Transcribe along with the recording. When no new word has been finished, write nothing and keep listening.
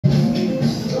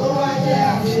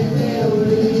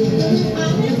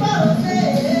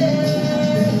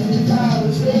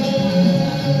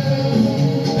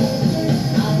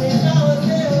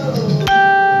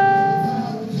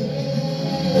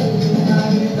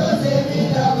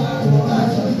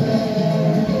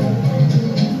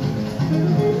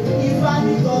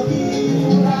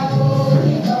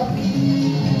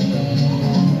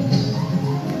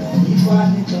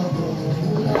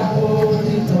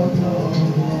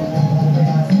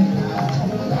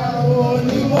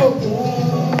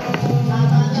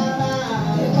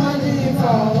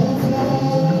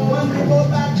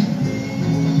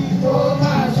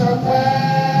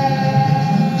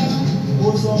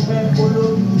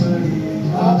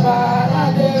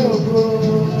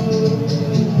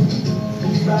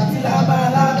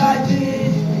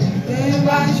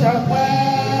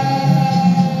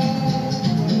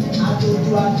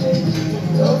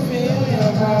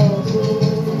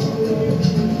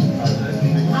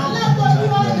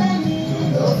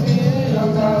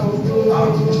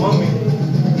Mommy,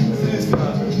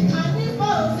 sister.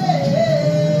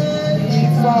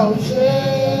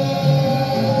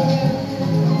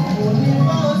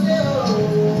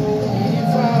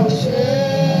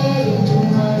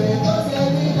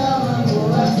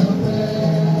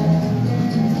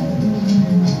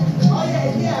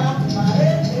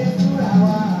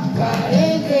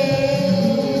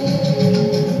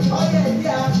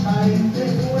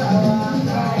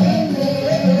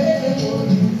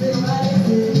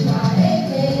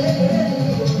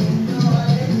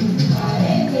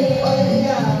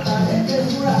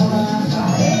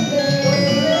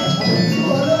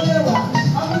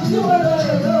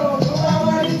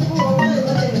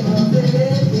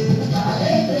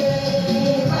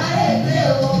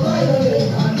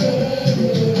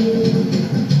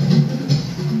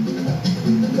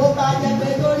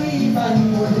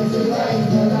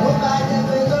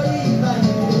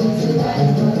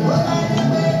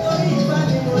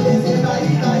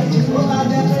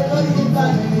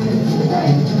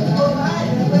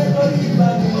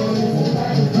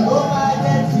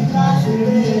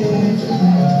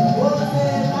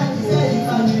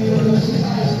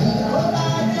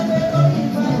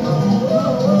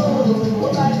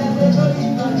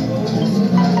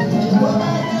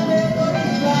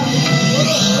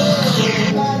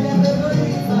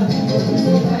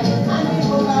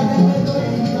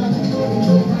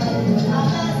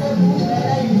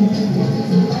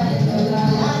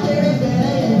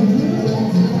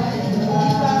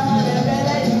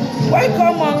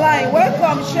 Welcome online,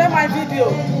 welcome, share my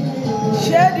video.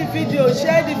 Share the video,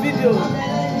 share the video.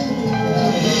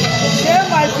 Share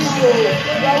my video.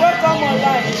 You are welcome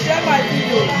online, share my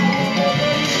video.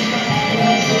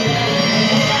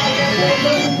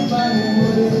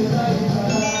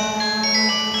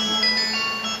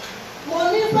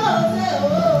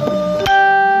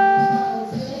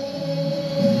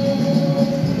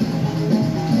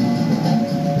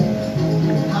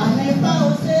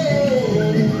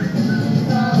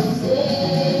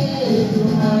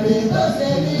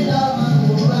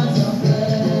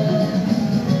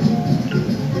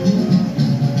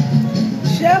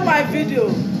 Share my video.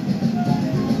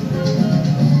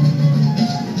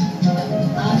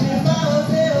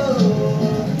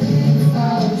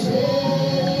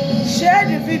 Share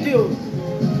the video.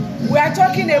 We are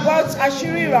talking about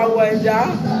Asiri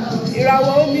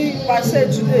Irawo Omi per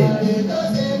se today.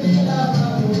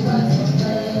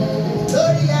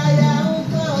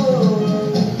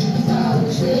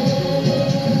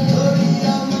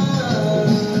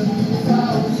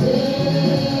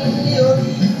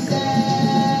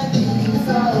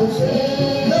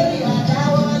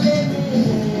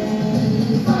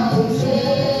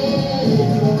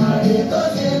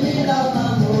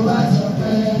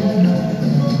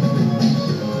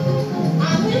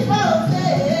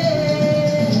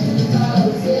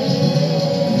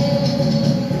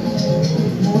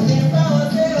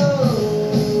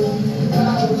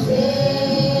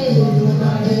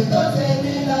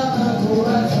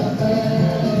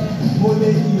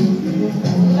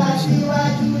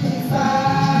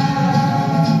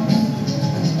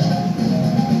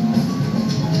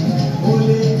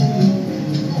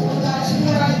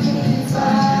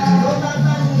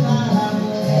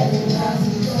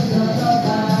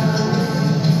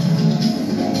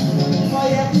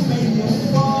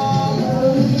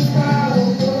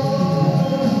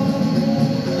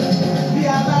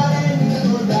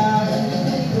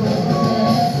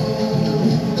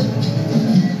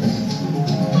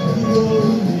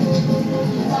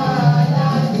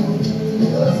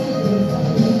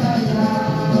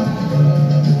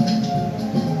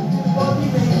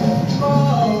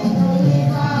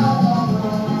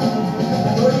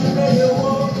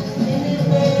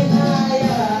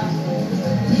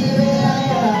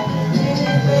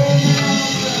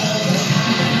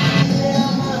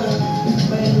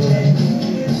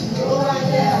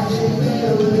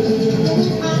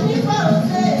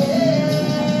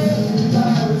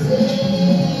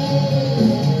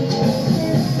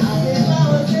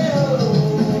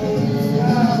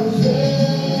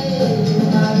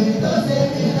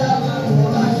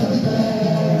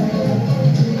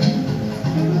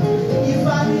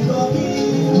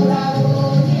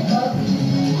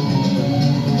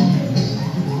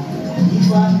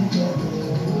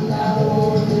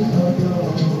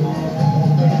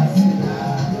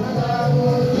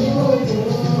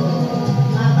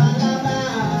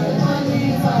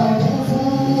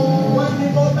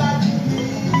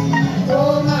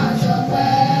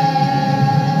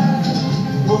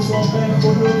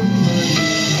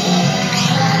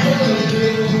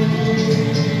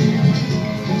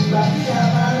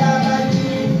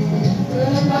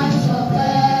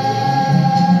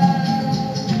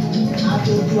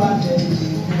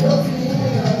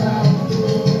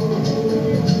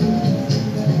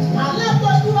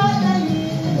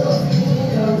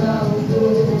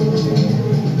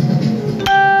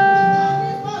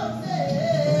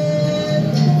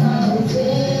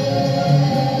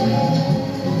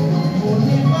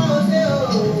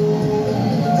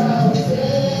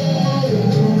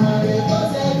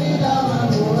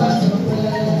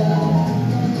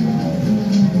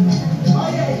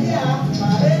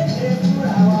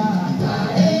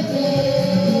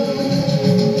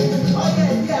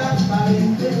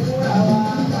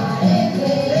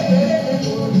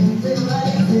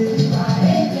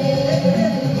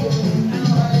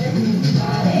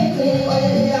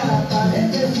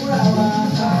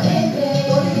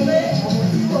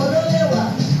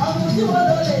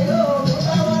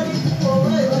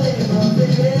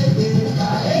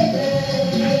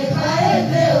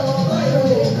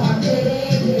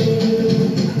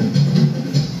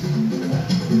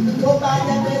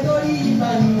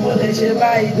 Mo lè ṣe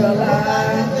báyìí dọ́là.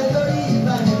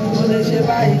 Mo lè ṣe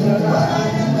báyìí dọ́là.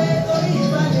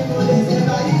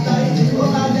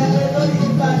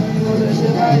 Mo lè ṣe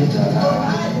báyìí dọ́là.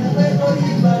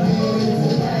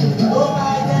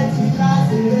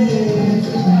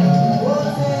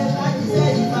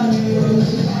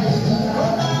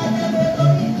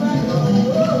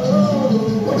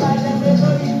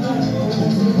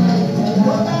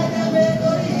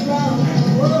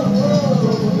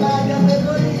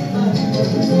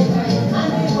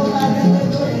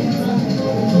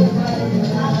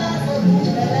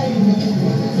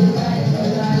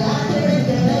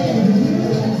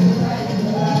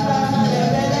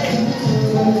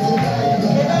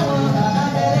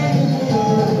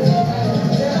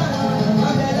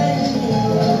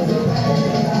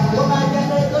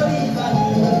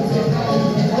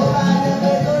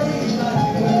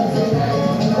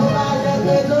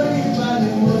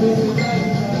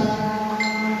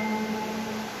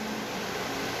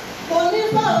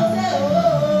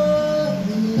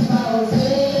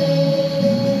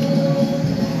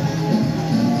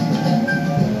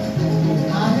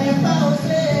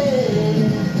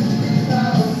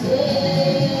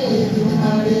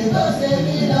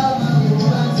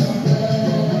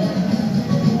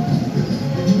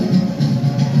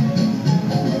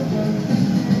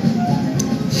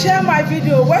 Share my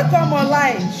video. Welcome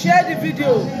online. Share the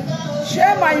video.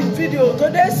 Share my video.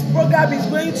 Today's program is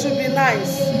going to be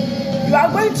nice. You are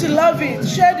going to love it.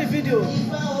 Share the video.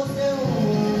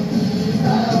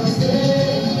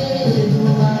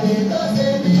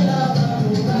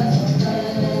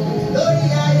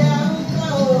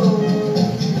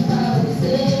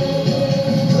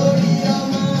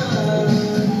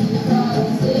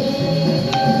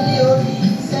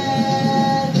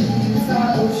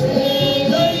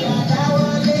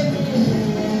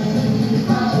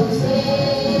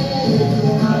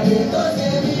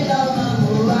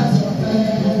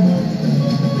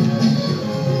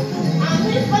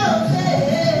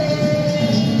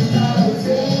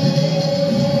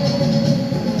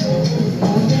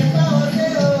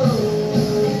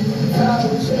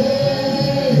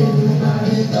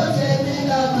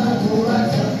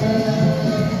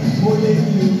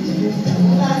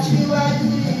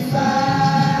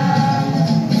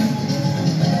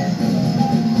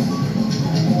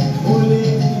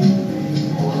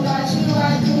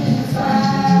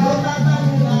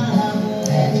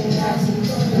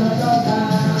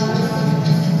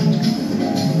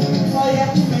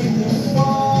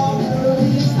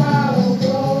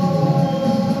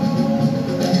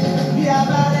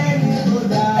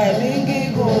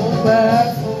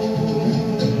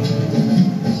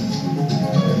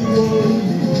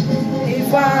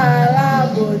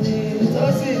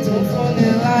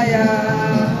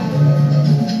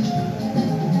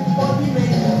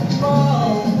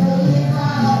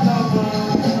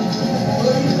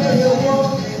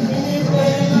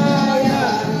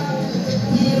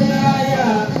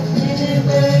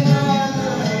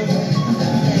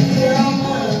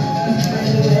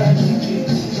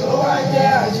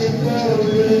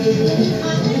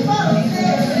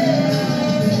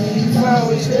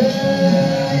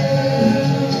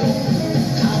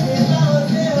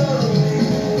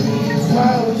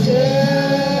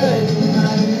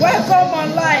 Welcome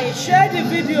online. Share the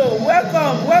video.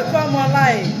 Welcome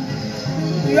online.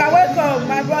 You are welcome,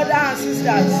 my brothers and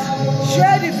sisters.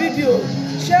 Share the video.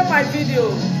 Share my video.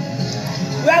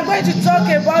 We are going to talk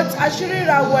about Asiri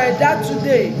Irawo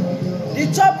today.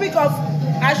 The topic of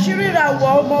Asiri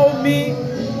Irawo Omi.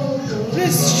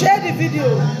 Please share the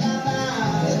video.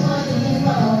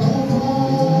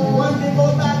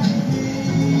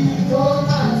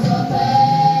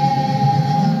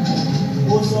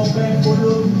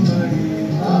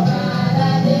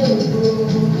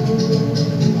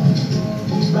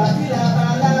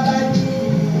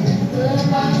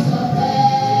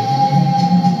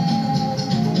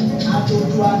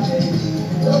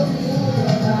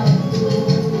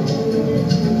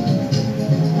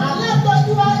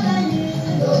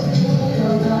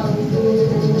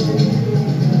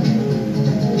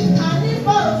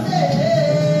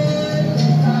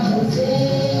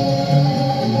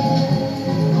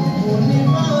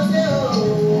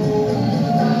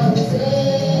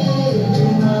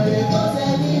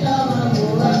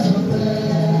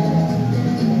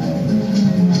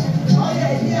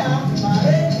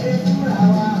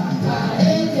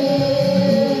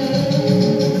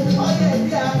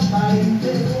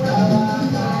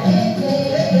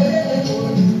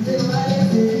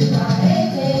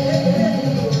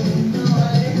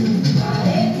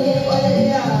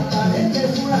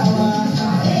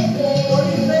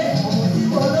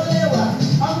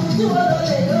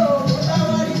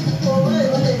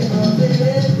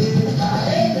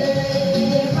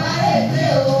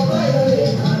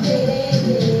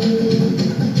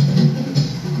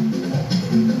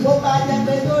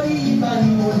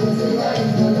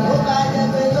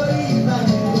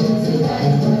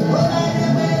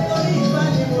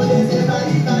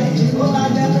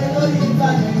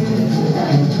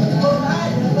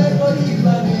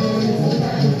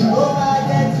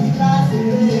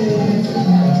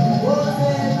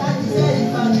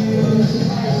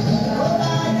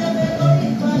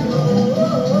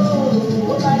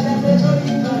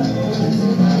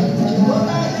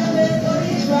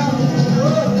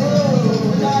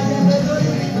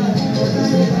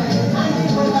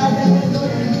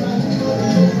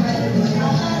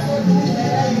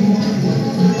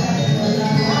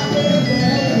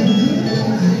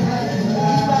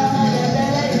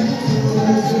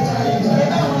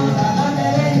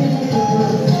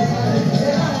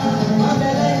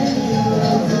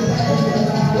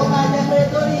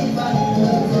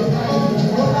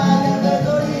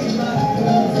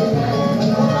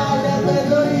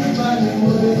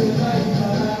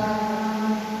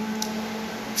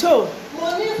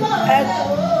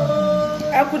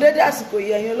 ẹ kú dédé àsìkò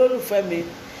yìí ẹ̀yin olólùfẹ́ mi.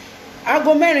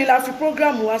 Aago 4 la fi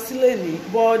program wa sílẹ̀ ní,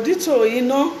 but dito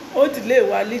iná ó delay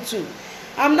wa little.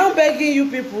 I'm now begging you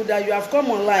people that you have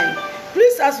come online.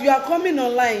 Please, as you are coming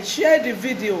online, share the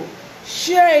video.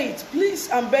 Share it, please.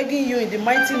 I'm begging you in the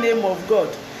mighty name of God.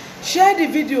 Share the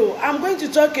video. I'm going to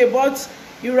talk about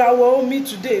Irawo Omi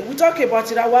today. We talked about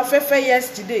Irawo Afefe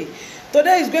yesterday.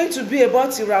 Today is going to be about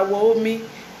Irawo Omi.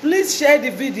 Please share the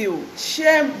video.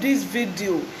 Share this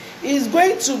video. It's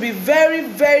going to be very,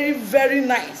 very, very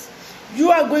nice. You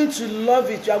are going to love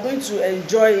it. You are going to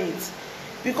enjoy it.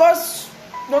 Because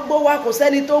gbogbo wa kò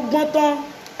sẹ́ni tó gbọ́n tán,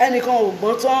 ẹnìkan ò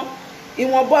gbọ́n tán.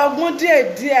 Ìwọ̀nba ọgbọ́n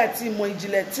díẹ̀ àti ìmọ̀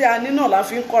ìjìnlẹ̀ tí a ní náà la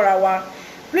fi ń kọ́ra wa.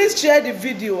 Please share the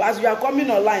video as you are coming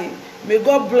online. May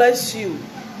God bless you.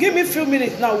 Give me a few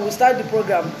minutes now. We'll start the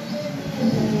program.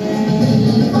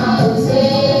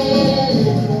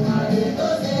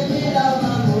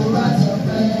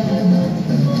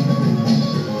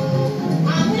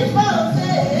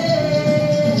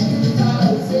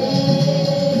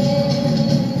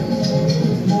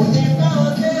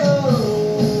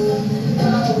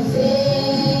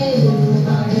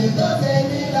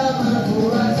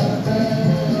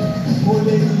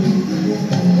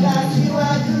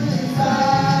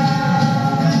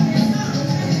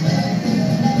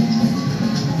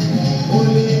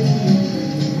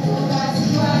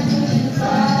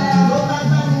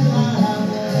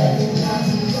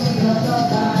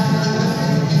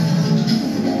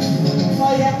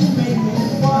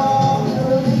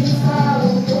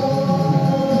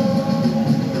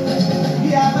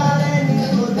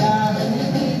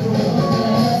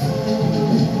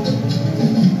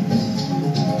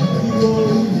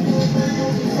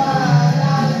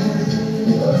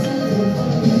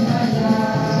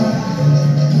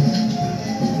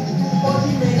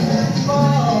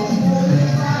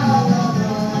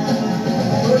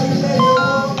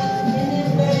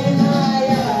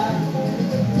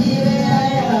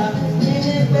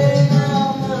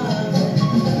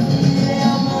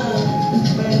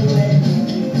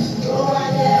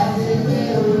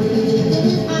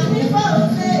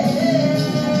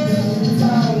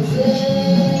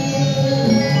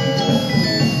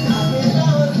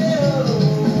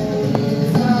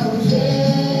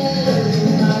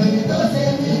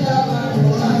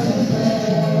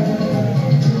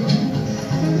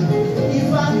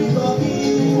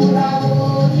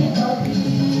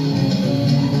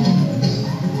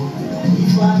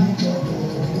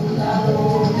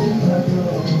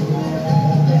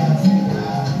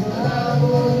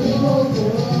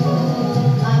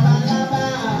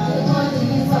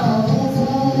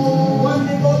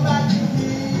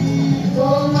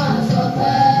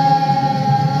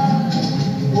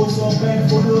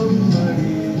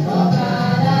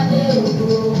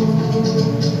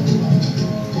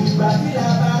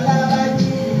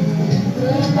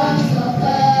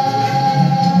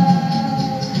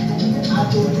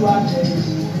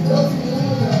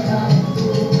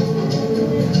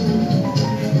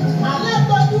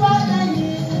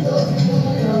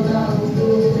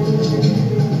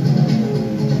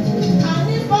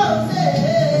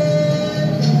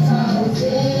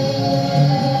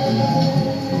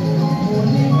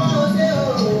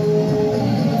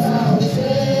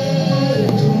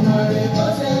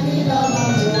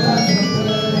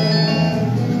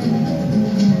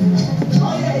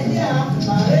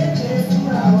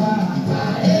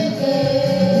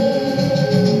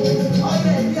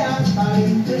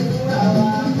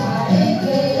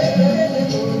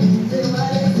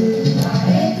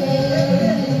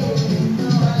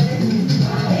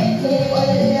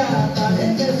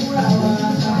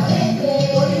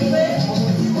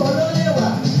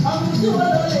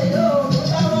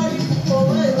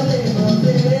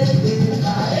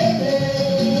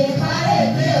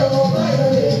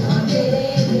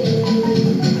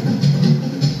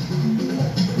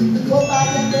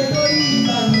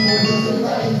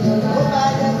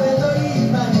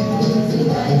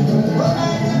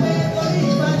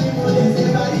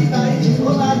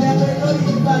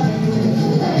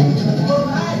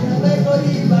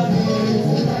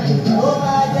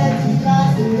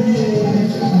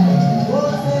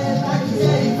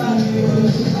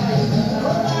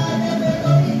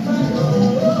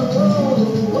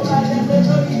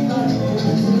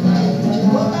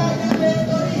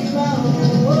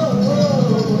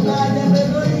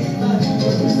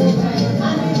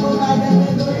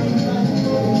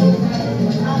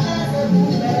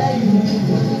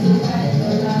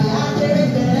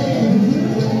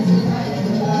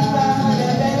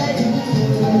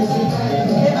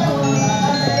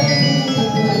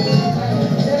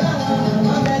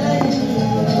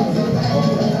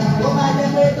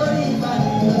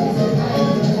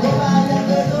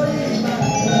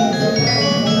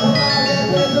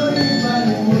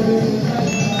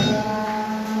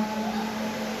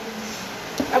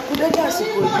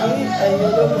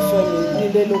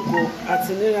 nílé lóko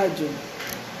àti nírìnàjò.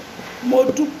 Mo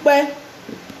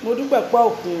dúpẹ́ pẹ́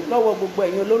òkun lọ́wọ́ gbogbo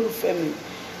ẹ̀yin olólùfẹ́ mi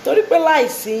torí pé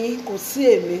láìsí yín kò sí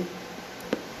èmi.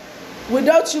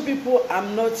 Without you people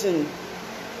I'm nothing.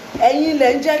 Ẹ̀yin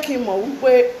lẹ ń jẹ́ kí n mọ̀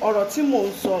wípé ọ̀rọ̀ tí mò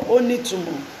ń sọ ó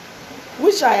nítumọ̀,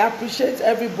 which I appreciate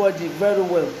everybody very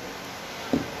well.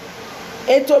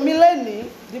 Ètò mi lẹ́ni,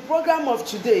 the program of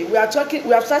today, we have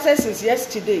started since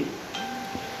yesterday.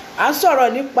 À ń sọ̀rọ̀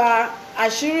nípa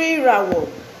àṣírí ìràwọ̀.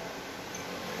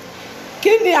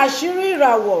 Kí ni àṣírí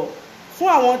ìràwọ̀ fún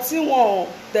àwọn tí wọ́n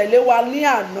tẹ̀lé wa ní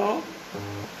àná?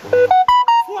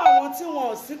 Fún àwọn tí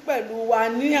wọ́n sí pẹ̀lú wa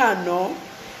ní àná.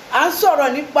 À ń sọ̀rọ̀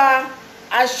nípa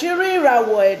àṣírí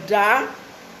ìràwọ̀ ẹ̀dá.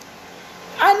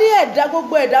 A ní ẹ̀dá,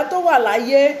 gbogbo ẹ̀dá tó wà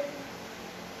láyé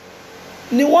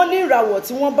ni wọ́n ní ìràwọ̀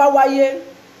tí wọ́n bá wáyé.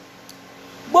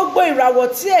 Gbogbo ìràwọ̀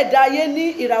tí ẹ̀dá ayé ní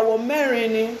ìràwọ̀ mẹ́rin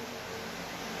ni.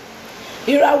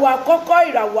 Ìràwọ̀ àkọ́kọ́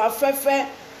ìràwọ̀ afẹ́fẹ́,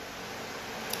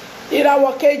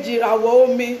 ìràwọ̀ kejì ìràwọ̀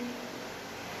omi,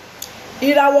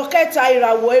 ìràwọ̀ kẹta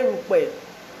ìràwọ̀ erùpẹ̀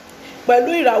pẹ̀lú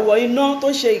ìràwọ̀ iná tó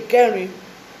ṣe ìkẹrin.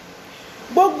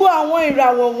 Gbogbo àwọn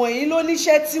ìràwọ̀ wọ̀nyí ló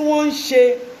níṣẹ́ tí wọ́n ń ṣe.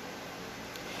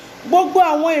 Gbogbo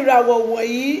àwọn ìràwọ̀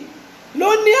wọ̀nyí ló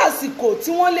ní àsìkò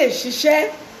tí wọ́n lè ṣiṣẹ́.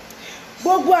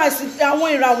 Gbogbo àwọn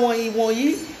ìràwọ̀ wọ̀nyí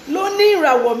ló ní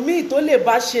ìràwọ̀ míì tó lè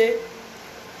bá ṣe.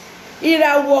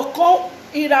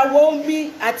 Ìràwọ̀ omi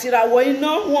àti ìràwọ̀ iná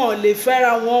wọn ò lè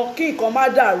fẹ́ra wọn kí nǹkan má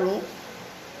dàrú.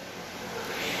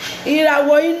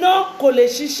 Ìràwọ̀ iná kò lè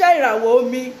ṣiṣẹ́ ìràwọ̀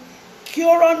omi kí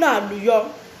ó rọ́nà àlùyọ.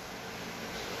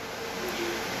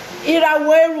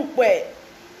 Ìràwọ̀ erùpẹ̀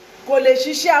kò lè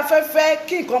ṣiṣẹ́ afẹ́fẹ́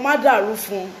kí nǹkan má dàrú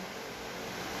fún un.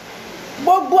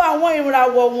 Gbogbo àwọn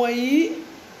ìràwọ̀ wọ̀nyí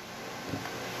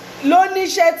ló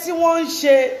níṣẹ́ tí wọ́n ń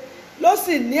ṣe, ló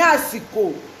sì ní àsìkò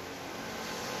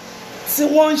tí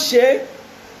wọ́n ń ṣe.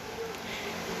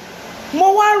 Mo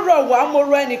wá rọ̀ wá, mo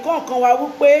rọ̀ ẹnìkọ̀ọ̀kan wa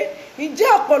wípé ǹjẹ́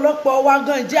ọ̀pọ̀lọpọ̀ wa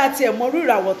gan ǹjẹ́ àti ẹ̀mọ́ irú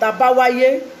ìràwọ̀ tá a bá wáyé?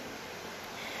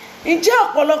 Ǹjẹ́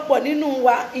ọ̀pọ̀lọpọ̀ nínú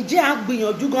wa ǹjẹ́ à ń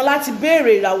gbìyànjú gan láti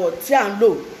béèrè ìràwọ̀ tí à ń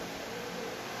lò?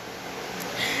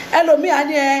 Ẹlòmíà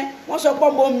ní wọ́n sọ pé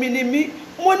ọmọ omi ni mí.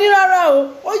 Mo ní rárá o,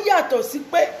 ó yàtọ̀ sí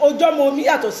pé ojú ọmọ omi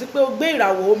yàtọ̀ sí pé ó gbé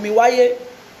ìràwọ̀ omi wáyé.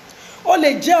 Ó lè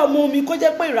jẹ́ ọmọ omi kó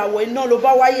jẹ́ pé ìràwọ̀ iná ló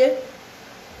bá wáyé.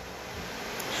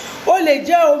 Ó lè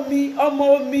jẹ́ ọmọ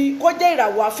omi kó jẹ́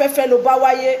ìràwọ̀ afẹ́fẹ́ ló bá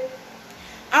wáyé.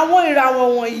 Àwọn ìràwọ̀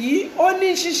wọ̀nyí ó ní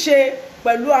ṣíṣe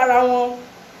pẹ̀lú ara wọn.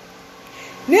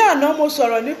 Ní àná mo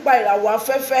sọ̀rọ̀ nípa ìràwọ̀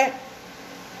afẹ́fẹ́.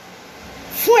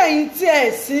 Fún ẹ̀yin tí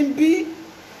ẹ̀ sí ń bí,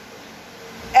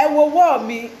 ẹ wo wọ́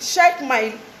mi, check my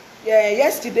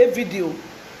yesterday video,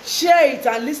 share it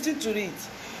and listen to it.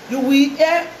 You will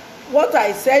hear what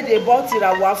I said about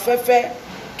ìràwọ̀ afẹ́fẹ́.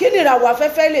 Kí ni ìràwọ̀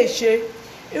afẹ́fẹ́ lè ṣe?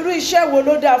 Irú iṣẹ́ wo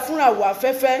ló dáa fún ìràwọ̀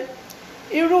afẹ́fẹ́?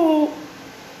 Irú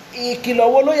ìkìlọ̀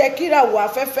wo ló yẹ kí ìràwọ̀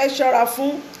afẹ́fẹ́ ṣọ́ra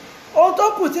fún? Ohun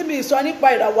tó kù tí mi sọ nípa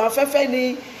ìràwọ̀ afẹ́fẹ́ ni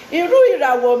irú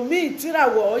ìràwọ̀ míì tí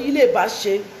ìràwọ̀ yìí lè bá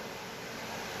ṣe.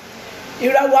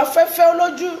 Ìràwọ̀ afẹ́fẹ́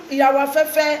ìràwọ̀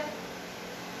afẹ́fẹ́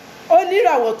ó ní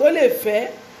ìràwọ̀ tó lè fẹ́.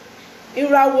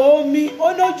 Ìràwọ̀ omi ó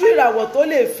lójú ìràwọ̀ tó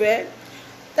lè fẹ́.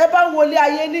 Tẹ́ bá wọlé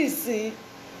ayé nísìn,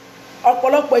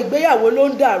 ọ̀pọ̀lọpọ̀ ìgbéyàwó ló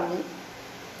ń dàrú.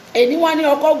 Èní wọ́n ní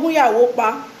ọkọ gún ìyàwó pa,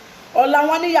 ọ̀la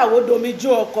wọ́n ní ìyàwó domi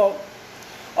jó ọkọ,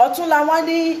 ọ̀túnla wọ́n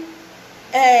ní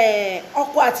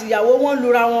ọkọ àti ìyàwó wọn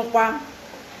lura wọn pa.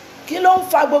 Kí ló ń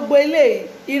fa gbogbo eléyìí?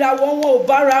 Ìràwọ̀ wọn ò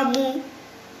bára mu.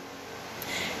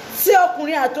 Tí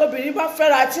ọkùnrin àti obìnrin bá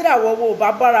fẹ́ra tí ìràwọ̀ wọn ò bá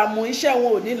bára mu, iṣẹ́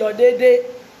wọn ò ní lọ déédéé,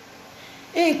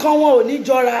 nǹkan wọn ò ní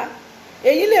jọra.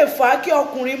 Èyí lè fà á kí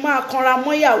ọkùnrin máa kanra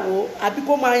mọ́yàwó àbí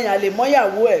kó máa yànlè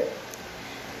mọ́yàwó ẹ̀.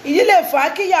 Èyí lè fà á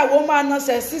kí ìyàwó máa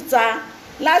nasẹ̀ síta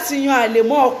láti yan àlè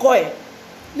mọ́ ọkọ ẹ̀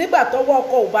nígbà tọ́wọ́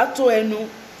ọkọ ò bá tó ẹnu.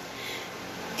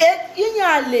 Yíyan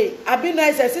àlè àbí na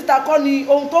ẹsẹ̀ síta kọ́ ni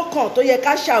ohun tó kàn tó yẹ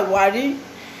ká ṣàwárí.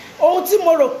 Ohun tí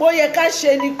mo rò pé ó yẹ ká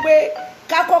ṣe ni pé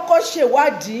ká kọ́kọ́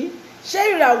ṣèwádìí, ṣé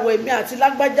ìràwọ̀ èmi àti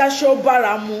lágbájá ṣó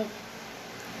bára mu?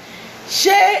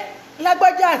 Ṣé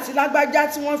lágbájá àti lágbájá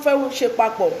tí wọ́n fẹ́ ṣe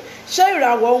papọ̀, ṣé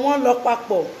ìràwọ̀ wọn lọ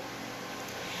papọ̀?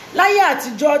 Láyé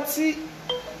àtijọ́ tí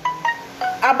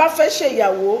a bá fẹ́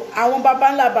ṣèyàwó, àwọn baba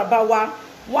ńlá bàbá wa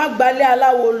wọ́n gbalẹ̀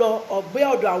aláwo lọ ọ̀gbẹ́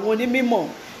ọ̀dọ̀ àwọn onímọ̀.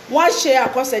 Wọ́n ṣe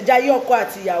àkọsẹ̀jayé ọkọ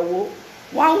àti ìyàwó.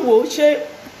 Wọ́n wò ó ṣé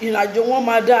ìrìnàjò wọn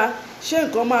máa dáa, ṣé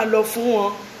nǹkan máa lọ fún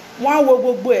wọn. Wọ́n wo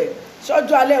gbogbo ẹ̀,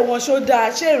 ṣọ́jọ́ alẹ́ wọn ṣó dáa,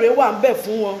 ṣé èrè wà ń bẹ̀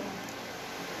fún wọn.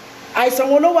 Àìsàn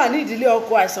wo ló wà ní ìdílé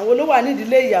ọkọ, àìsàn wo ló wà ní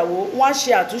ìdílé ìyàwó. Wọ́n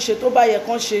ṣe àtúnṣe tó bá yẹ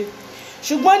kán ṣe.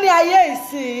 Ṣùgbọ́n ní ayé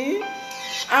ìsìn,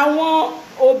 àwọn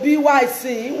òbí wa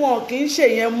ìsìn wọn kì í ṣe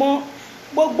yẹn mọ́.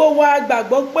 Gbogbo wa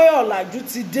gbàgbọ́ pé ọ̀làjú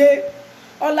ti dé.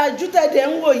 Ọ̀làjú tẹ̀dẹ̀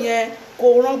ń wò yẹn kò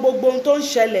ràn gbogbo ohun tó ń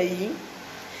ṣẹlẹ̀ yìí.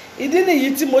 Ìdí nìyí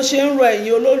tí mo ṣe ń rọ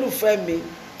ẹ̀yin olólùfẹ́ mi.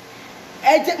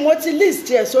 Mo ti list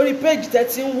ẹ̀ sórí page tẹ́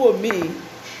ti ń wò mí.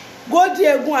 Go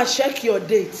there, go and check your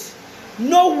date.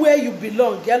 Know where you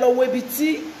belong. Ẹ lọ wo ibi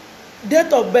tí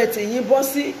date of birth yín bọ́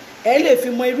sí. Ẹ lè fi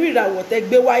mọ irú ìràwọ̀ tẹ́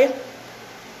gbé wáyé.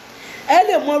 Ẹ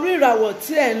lè mọ irú ìràwọ̀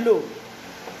tí ẹ ń lò.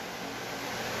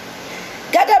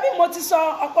 Gẹ́gẹ́ bí mo ti sọ,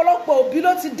 ọ̀pọ̀lọpọ̀ òbí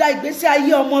ló ti da ìgbésí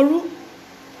ayé ọmọ rú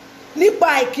nípa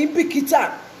àìkíbìkítà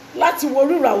láti wo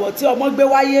irú ìràwọ̀ tí ọmọ gbé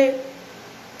wáyé.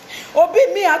 Òbí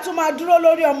mi á tún máa dúró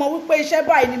lórí ọmọ wípé iṣẹ́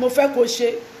báyìí ni mo fẹ́ kó ṣe.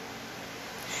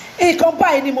 Nǹkan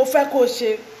báyìí ni mo fẹ́ kó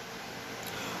ṣe.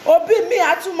 Òbí mi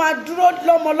á tún máa dúró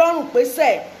lọ́mọ lọ́rùn pé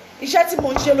sẹ́ iṣẹ́ tí mò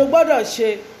ń ṣe ló gbọ́dọ̀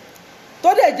ṣe. Tó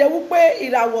dẹ̀ jẹ́ wípé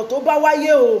ìràwọ̀ tó bá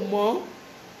wáyé ò mọ̀.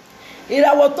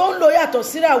 Ìràwọ̀ tó ń lò yàtọ̀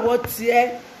sí ìràwọ̀ tiẹ̀.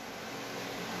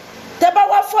 Tẹ́ bá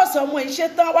wá fọ́ọ̀sì ọmọ iṣẹ́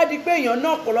tán wá di pé èèyàn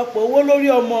náà ọ̀pọ̀lọpọ̀ owó lórí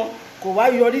ọmọ kò wá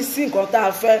yọrí sí nǹkan tá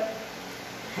a fẹ́.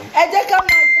 Ẹ jẹ́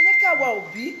ká wá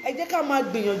òbí, ẹ jẹ́ ká máa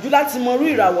gbìyànjú láti mọ irú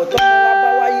ìràwọ̀ tó mọ wá bá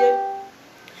wáyé.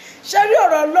 Ṣé rí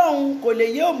ọ̀rọ̀ Ọlọ́run kò lè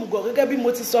yé òmùgọ̀ gẹ́gẹ́ bí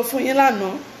mo ti sọ fún yín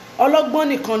lánàá. Ọlọ́gbọ́n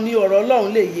nìkan ni ọ̀rọ̀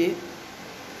Ọlọ́run lè yé.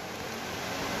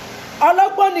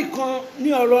 Ọlọ́gbọ́n nìkan ni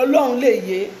ọ̀rọ̀ Ọlọ́run lè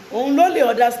yé. Òun ló lè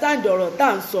understand ọ̀rọ̀ tá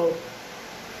à ń sọ.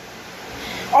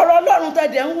 Ọ̀rọ̀ Ọlọ́run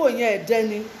tẹ́dẹ̀ ń wò yẹn ẹ̀dẹ́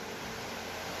ni.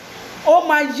 Ó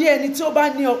máa yé ẹni tí ó bá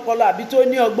ní ọpọlọ àbí tó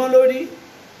ní ọgbọ́n lórí.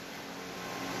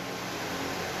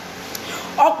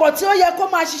 Ọ̀pọ̀ tí ó yẹ kó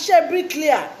máa ṣiṣẹ́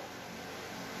bricklayer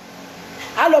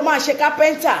á lọ máa ṣe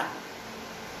carpenter.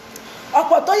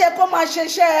 Ọ̀pọ̀ tó yẹ kó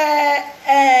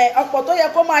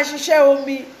máa ṣiṣẹ́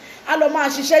omi á lọ máa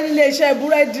ṣiṣẹ́ nílé iṣẹ́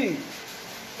búrẹ́dì.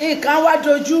 Nǹkan wá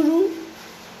dojúrú,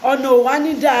 ọ̀nà ò wá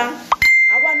ní dáa.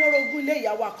 Àwa ní orogún ilé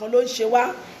ìyàwó kan ló ń ṣe wá,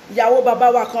 ìyàwó bàbá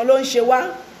wa kan ló ń ṣe wá.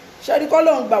 Ṣẹ́rí kọ́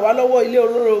ló ń gbà wá lọ́wọ́ ilé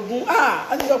orogún.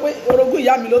 A ti sọ pé orogún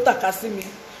ìyá mi ló tàka sí mi,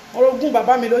 orogún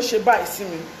bàbá mi ló ṣe báyìí sí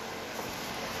mi.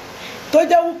 Tó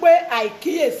jẹ́ wípé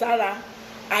àìkíyèsára,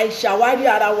 àìṣàwárí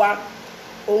ara wa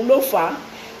òun ló fà á.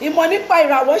 Ìmọ̀ nípa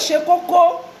ìràwọ̀ ṣe kókó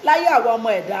láyé àwọn ọmọ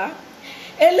ẹ̀dá.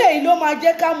 Eléyìí ló máa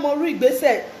jẹ́ ká mọ irú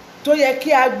ìgbésẹ̀ tó yẹ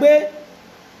kí a gbé.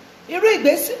 Irú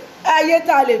ìgbésẹ̀ ayé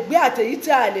tá a lè gbé àti èyí tí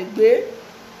a lè gbé.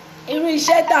 Irú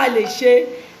iṣẹ́ tá a lè ṣe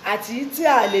àti èyí tí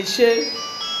a lè ṣe.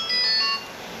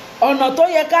 Ọ̀nà tó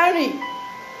yẹ ká rìn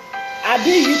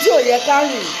àbí èyí tí ò yẹ ká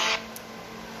rìn.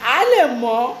 A lè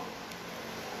mọ̀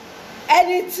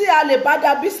ẹni tí a lè bá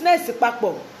da bísínẹ́sì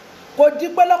papọ̀. Kò di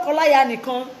pé lọ́kọláya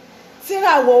nìkan. Tí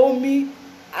ìràwọ̀ omi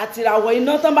àti ìràwọ̀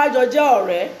iná tán bá jọ jẹ́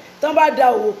ọ̀rẹ́, tán bá da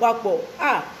òwò papọ̀,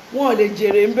 wọn ò lè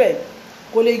jèrè ń bẹ̀.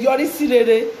 Kò lè yọrí sí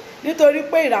rere nítorí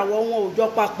pé ìràwọ̀ wọn ò jọ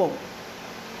papọ̀.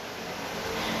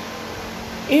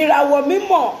 Ìràwọ̀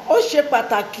mímọ̀ ó ṣe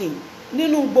pàtàkì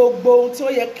nínú gbogbo ohun tí ó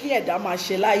yẹ kí ẹ̀dá máa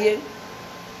ṣe láyé.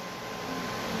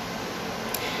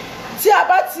 Tí a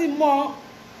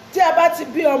bá ti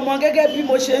bí ọmọ gẹ́gẹ́ bí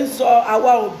mo ṣe ń sọ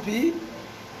àwa òbí,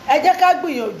 ẹ jẹ́ ká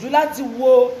gbìyànjú láti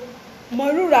wo mọ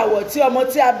irú ìràwọ̀ tí ọmọ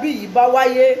tí a bí yìí bá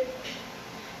wáyé,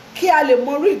 kí a lè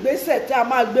mọ irú ìgbésẹ̀ tí a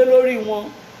máa gbé lórí wọn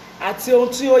àti ohun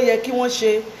tí ó yẹ kí wọ́n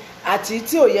ṣe àti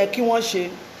tí ò yẹ kí wọ́n ṣe.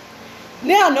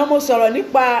 Ní àná mo sọ̀rọ̀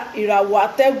nípa ìràwọ̀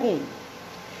atẹ́gùn.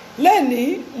 Lẹ́nìí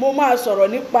mo máa sọ̀rọ̀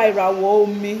nípa ìràwọ̀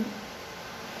omi.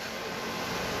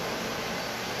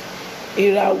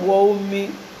 Ìràwọ̀ omi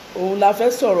òun la fẹ́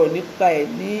sọ̀rọ̀ nípa ẹ̀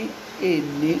ní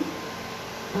èní.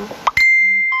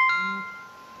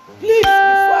 Please,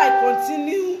 before I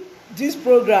continue this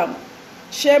program,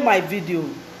 share my video.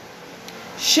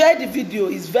 Share the video.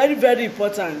 It's very, very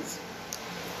important.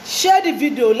 Share the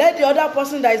video. Let the other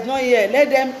person that is not here, let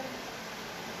them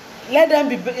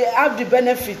have the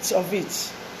benefits of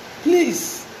it.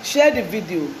 Please share the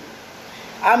video.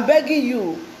 I'm begging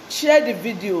you, share the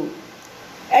video.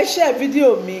 Ẹ share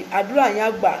video mi, àdúrà yín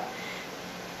á gbà.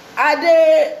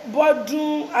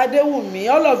 Adebodun, Adewumi,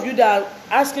 all of you that are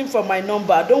asking for my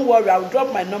number, don't worry, I will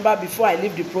drop my number before I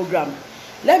leave the program.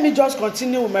 Let me just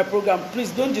continue with my program.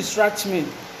 Please don't distract me.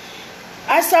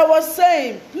 As I was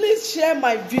saying, please share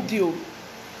my video.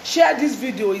 Share this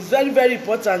video. It's very, very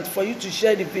important for you to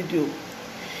share the video.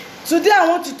 Today I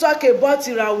want to talk about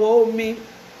Irawo Omi.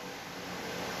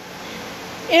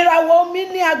 Irawo Omi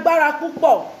ní agbára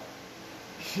púpọ̀.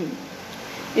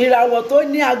 Ìràwọ̀ tó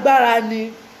ní agbára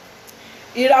ni.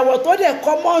 Ìràwọ̀ tó dẹ̀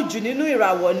common jù nínú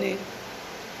ìràwọ̀ ni.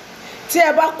 Tí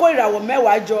ẹ bá kó ìràwọ̀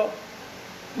mẹ́wàá jọ,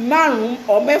 5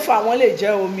 or 6 wọn lè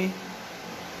jẹ́ omi.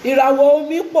 Ìràwọ̀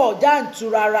omi pọ̀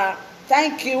jàǹtùràrà.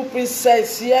 Thank you,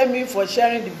 Princess Yemi, for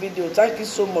sharing the video. Thank you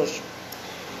so much.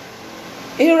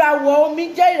 Ìràwọ̀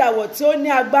omi jẹ́ ìràwọ̀ tí ó ní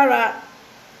agbára.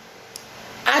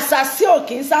 Àṣàsí ò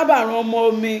kì í sábà ran ọmọ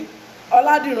omi.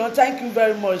 Ọládìran, thank you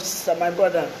very much, sir, my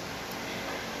brother.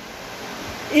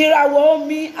 Irawo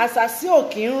Omi àṣàsí ò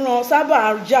kì í ran sábà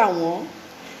jà wọ́n,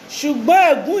 ṣùgbọ́n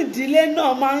ẹ̀gún ìdílé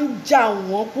náà máa ń jà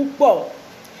wọ́n púpọ̀.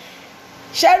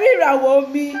 Ṣẹ́rí Irawo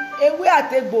Omi, ewé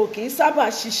àtegbò kì í sábà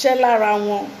ṣiṣẹ́ lára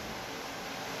wọn.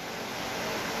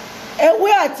 Ewé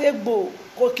àtegbò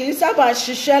kò kì í sábà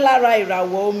ṣiṣẹ́ lára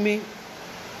Irawo Omi.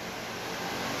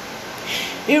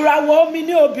 Irawo Omi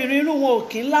ní obìnrin irú wọn ò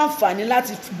kì í láǹfààní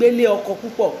láti gbélé ọkọ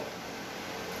púpọ̀.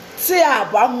 Tí a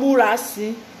bá múra sí,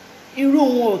 irú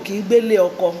wọn ò kì í gbélé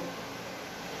ọkọ.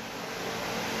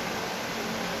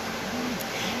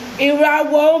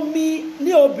 Irawo Omi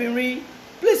ní obìnrin,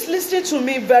 please listen to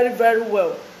me very very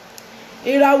well.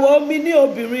 Irawo Omi ní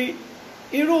obìnrin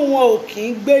irú wọn ò kì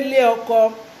í gbélé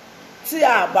ọkọ tí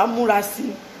a bá múra sí.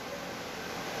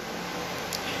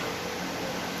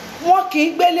 Wọn kì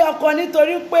í gbélé ọkọ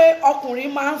nítorí pé ọkùnrin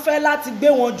máa ń fẹ́ láti gbé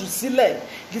wọn jù sílẹ̀.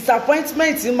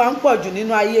 Disappointment máa ń pọ̀ jù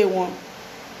nínú ayé wọn.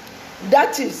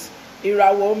 That is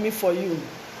Irawo Omi for you.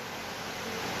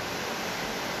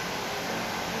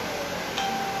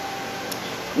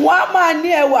 Wọ́n á máa ní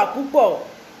ẹwà púpọ̀.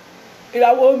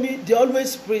 Irawo Omi they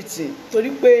always pretty torí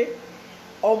pé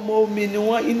ọmọ omi ni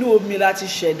wọ́n, inú omi láti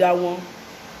ṣẹ̀dá wọn.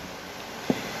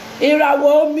 Irawo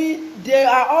Omi they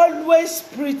are always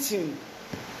pretty.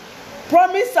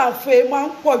 Promise and faith máa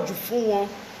ń pọ̀ jù fún wọn.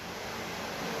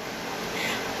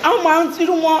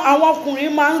 Àwọn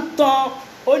ọkùnrin máa ń tan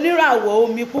oníràwọ̀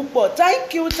omi púpọ̀.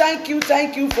 Thank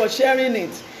you for sharing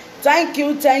it. Thank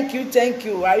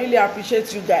you. I really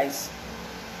appreciate you guys.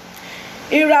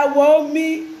 Irawo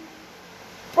Omi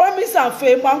promise and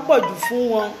faith máa ń pọ̀ jù fún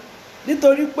wọn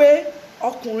nítorí pé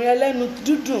ọkùnrin ẹlẹ́nu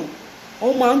dúdùn ó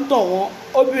máa ń tàn wọ́n.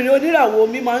 Obìnrin oníràwọ̀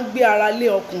omi máa ń gbé ara lé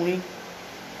ọkùnrin.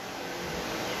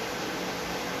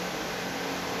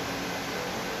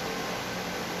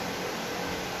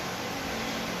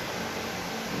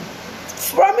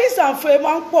 Promise and faith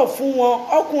máa ń pọ̀ fún wọn.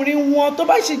 Ọkùnrin wọn tó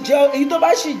bá sì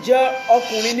jẹ́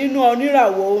ọkùnrin nínú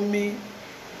oníràwọ̀ omi,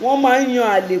 wọ́n máa ń yan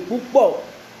àlè púpọ̀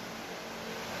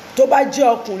tó bá jẹ́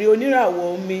ọkùnrin oníràwọ̀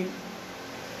omi.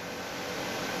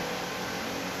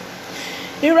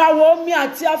 Ìràwọ̀ omi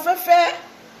àti afẹ́fẹ́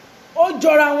ó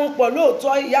jọra wọn pọ̀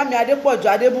lóòótọ́. Ìyá mi Adépọ̀jù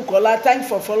Adébùkọ́lá, thank you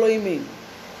for following me.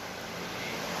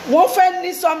 Wọ́n fẹ́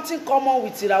ní something common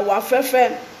with ìràwọ̀ afẹ́fẹ́.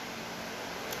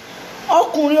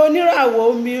 Ọkùnrin oníràwọ̀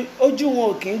omi ojú wọn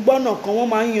ò kì í gbọ́nà kan, wọ́n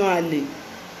máa ń yan àlè.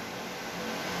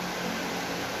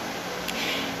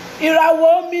 Ìràwọ̀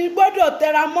omi gbọ́dọ̀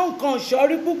tẹra mọ́ nǹkan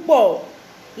ìṣọ́rí púpọ̀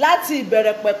láti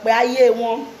ìbẹ̀rẹ̀ pẹ̀pẹ̀ ayé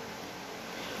wọn.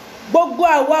 Gbogbo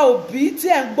àwa òbí tí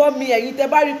ẹ̀ ń gbọ́ mi, ẹ̀yin tẹ́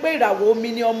bá rí pé ìràwọ̀ omi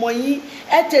ni ọmọ yín,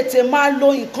 ẹ tètè máa lo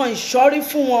nǹkan ìṣọ́rí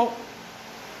fún wọn.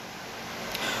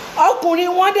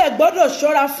 Ọkùnrin wọn dẹ̀ gbọ́dọ̀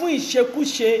ṣọ́ra fún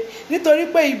ìṣekúṣe nítorí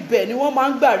pé ibẹ̀ ni wọ́n máa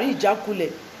ń gbà rí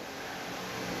ìjákulẹ̀.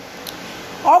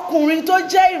 Ọkùnrin tó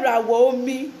jẹ́ ìràwọ̀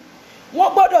omi wọ́n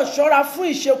gbọ́dọ̀ ṣọ́ra fún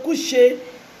ìṣekúṣe.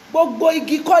 Gbogbo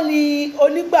igi kọ́ ni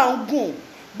onígbà ń gùn,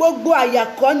 gbogbo àyà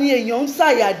kọ́ ni èèyàn ń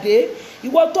ṣàyàdé.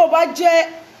 Ìwọ tó bá jẹ́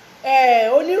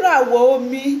oníràwọ̀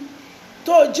omi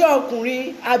tó jẹ́ ọkùnrin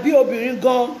àbí obìnrin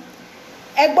gan,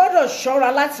 ẹ gbọ́dọ̀ ṣọ́ra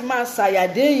láti máa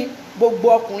ṣàyàdé gbogbo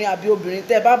ọkùnrin àbí obìnrin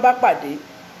tẹ́ bá pàdé.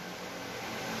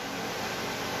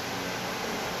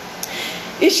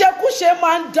 Ìṣekúṣe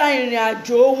máa ń da ìrìn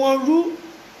àjò wọn rú.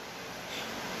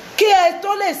 Kí ẹ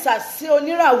tó lè sà sí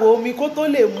oníràwọ̀ omi kó tó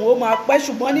lè mú ó máa pẹ́,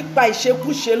 ṣùgbọ́n nípa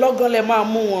ìṣekúṣe lọ́gán lẹ máa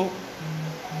mú wọn.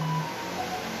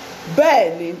 Bẹ́ẹ̀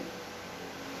ni,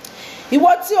 ìwọ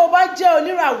tí o bá jẹ́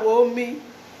oníràwọ̀ omi,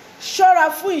 ṣọ́ra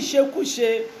fún ìṣekúṣe.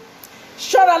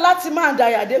 Ṣọ́ra láti máa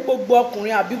dàyàdé gbogbo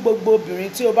ọkùnrin àbí gbogbo obìnrin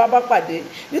tí o bá pàdé,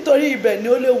 nítorí ibẹ̀ ni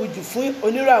ó léwu jù fún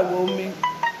oníràwọ̀ omi.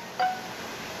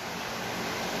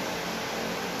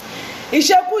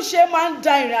 Ìṣekúṣe máa ń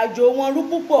da ìrìn àjò wọn rú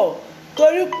púpọ̀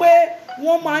torí pé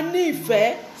wọ́n máa ń ní ìfẹ́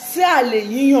sí àlè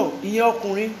yíyàn, ìyẹn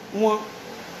ọkùnrin wọn.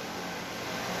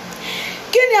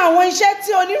 Kí ni àwọn iṣẹ́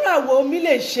tí oníràwọ̀ omi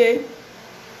lè ṣe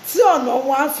tí ọ̀nà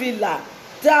wọn á fi là,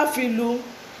 tí á fi lu,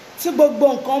 tí gbogbo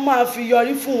nǹkan máa fi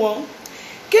yọrí fún wọn?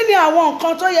 Kí ni àwọn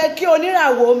nǹkan tó yẹ kí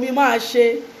oníràwọ̀ omi máa ṣe,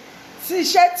 tí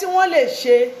iṣẹ́ tí wọ́n lè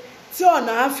ṣe tí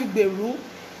ọ̀nà á fi gbèrú?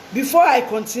 Before I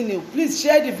continue, please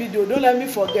share the video, don't let me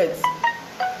forget.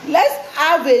 Let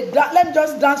me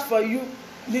just dance for you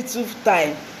little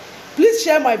time. Please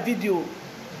share my video.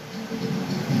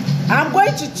 I'm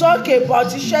going to talk about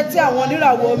iṣẹ́ tí àwọn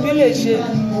oníràwọ̀ omi lè ṣe.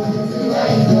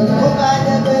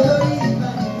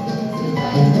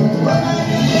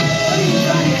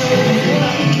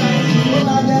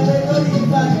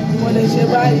 Mo lè ṣe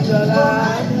báyìí dọ́là,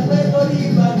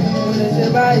 mo lè ṣe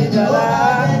báyìí dọ́là,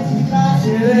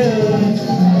 ṣeré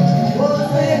o,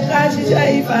 ó yẹ ká ṣiṣẹ́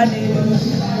ìfàdí o.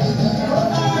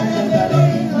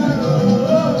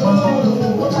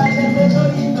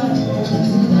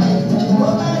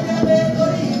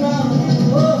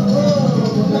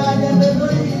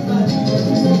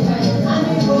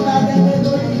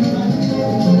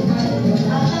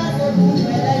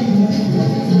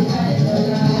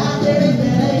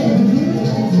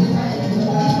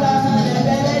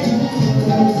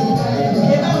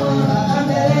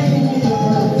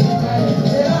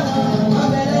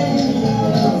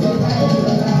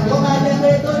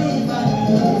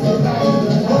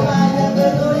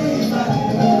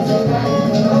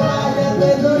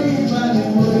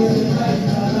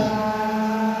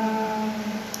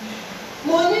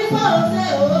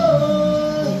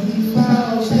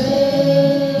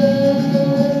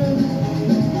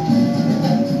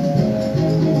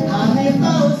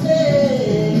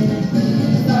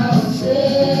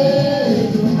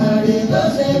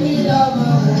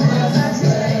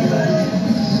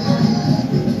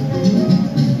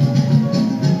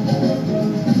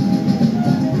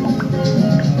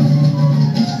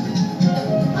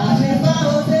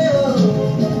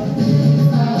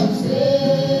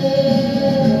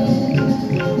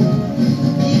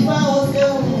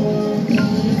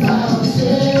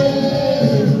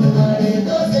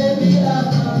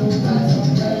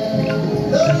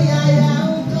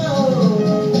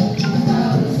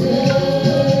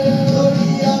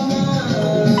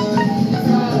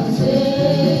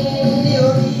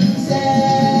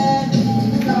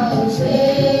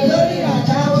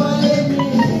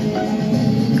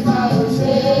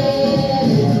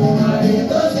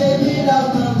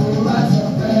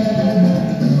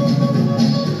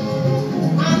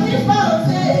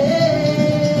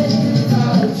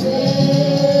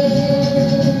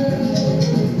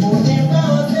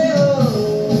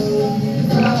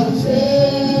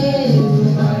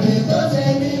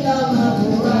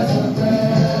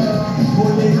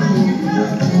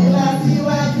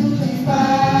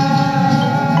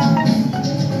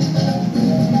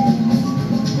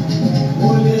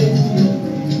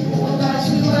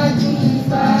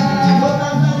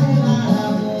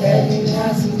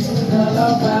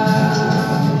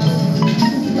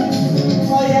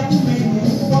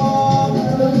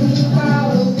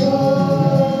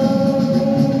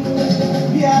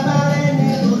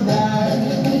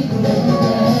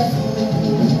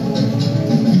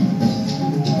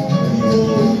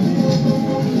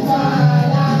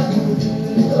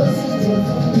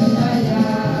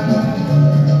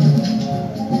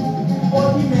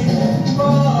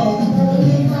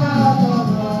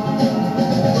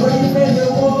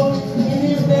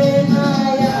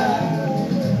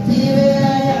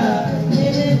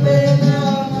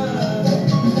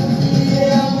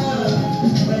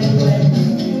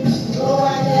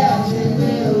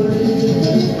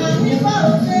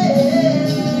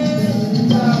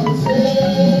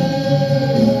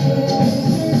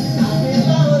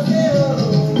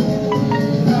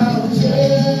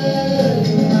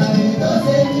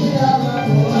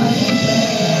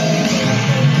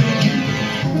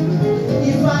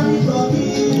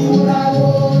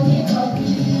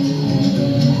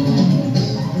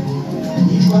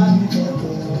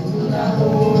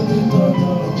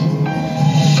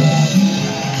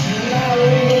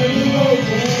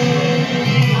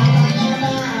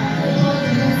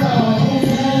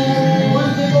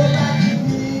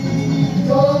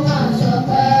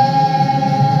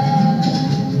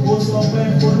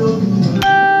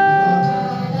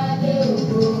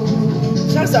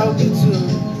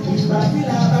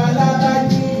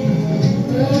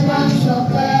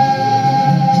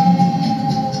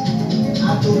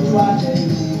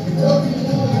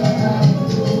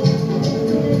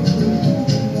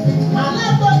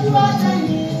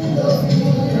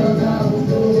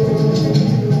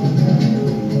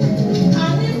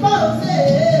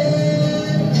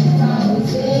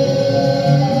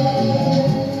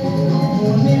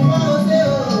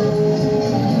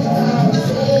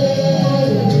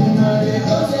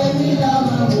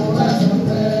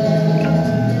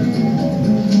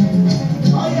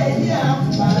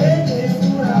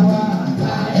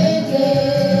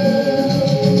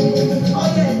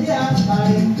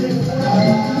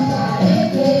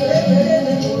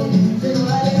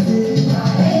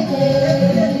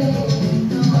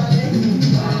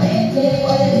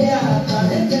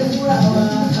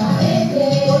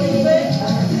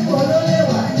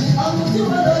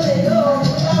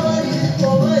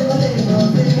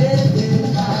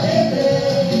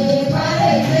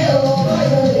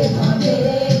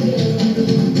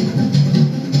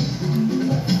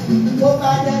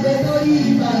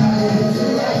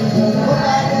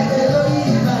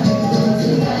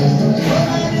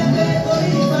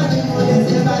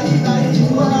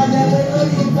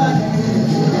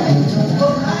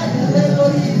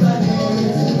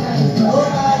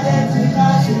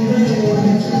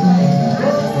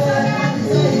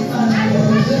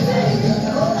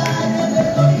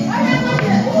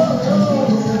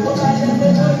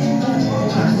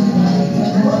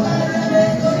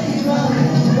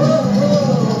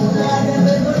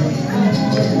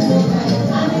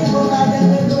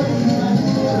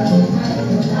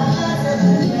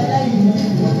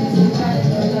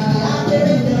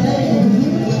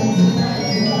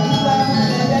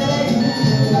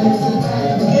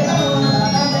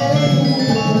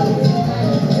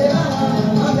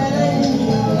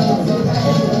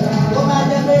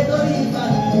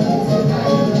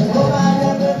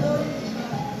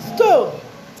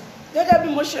 gẹ́gẹ́ bí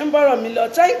mo ṣe ń bọ̀rọ̀ mi lọ,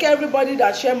 thank everybody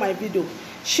that share my video.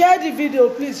 Share the video,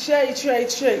 please. Share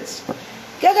it.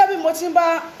 Gẹ́gẹ́ bí mo ti ń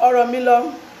bá ọ̀rọ̀ mi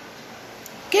lọ,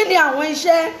 kí ni àwọn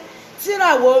iṣẹ́ tí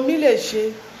Irawo Omi lè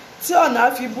ṣe tí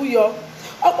ọ̀nà fi búyọ?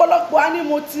 Ọ̀pọ̀lọpọ̀ á ní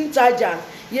mo ti ń tajà,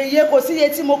 yèyé kò sí iye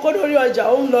tí mo kó lórí ọjà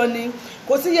ó ń lọ ni,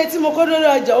 kò sí iye tí mo kó lórí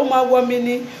ọjà ó máa wọ mi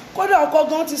ni, kódà ọkọ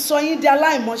gan ti sọ yín di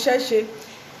aláìmọṣẹ́ ṣe,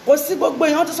 kò sí gbogbo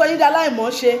èèyàn ti sọ yín di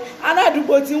aláìmọṣẹ́,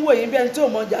 aládùúgbò tí ń wò yín bí ẹni tí ò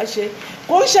mọjà ṣe,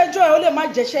 kò ń ṣẹjọ́ ẹ, ó lè má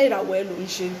jẹ́ṣẹ́ ìràwọ̀ ẹ ló ń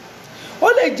ṣe, ó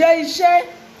lè jẹ́ iṣẹ́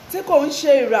tí kò ń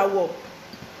ṣe ìràwọ̀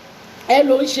ẹ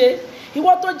ló ń ṣe.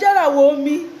 Ìwọ tó jẹ́ Irawo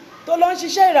Omi tó lọ ń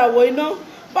ṣiṣẹ́ ìràwọ̀ iná,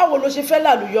 báwo ló ṣe fẹ́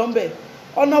làlùyọ́ ń bẹ̀?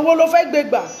 Ọ̀nà wo ló fẹ́ gbé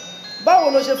gbà?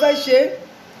 Báwo ló ṣe fẹ́ ṣe?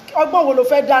 Ọgbọ́n wo ló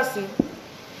fẹ́ dá sí?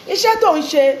 Iṣẹ́ tó ń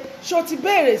ṣe, ṣó ti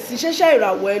béèrè sí ṣiṣẹ́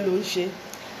ìràwọ̀ ẹ ló ń ṣe?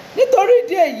 Nítorí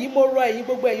ìdí èyí, mo rọ ẹ̀yin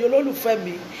gbogbo ẹ̀yin olólùfẹ́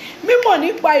mi, mímọ̀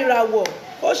nípa ìràwọ̀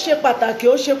ó ṣe pàtàkì,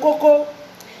 ó ṣe kókó.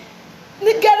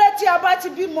 Ní gẹ́rẹ́ tí a bá ti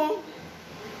bímọ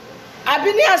àbí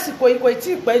ní àsìkò ìkò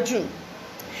tí ì pẹ́ jù,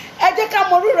 ẹ jẹ́ ká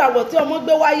mọ irú ìràwọ̀ tí ọmọ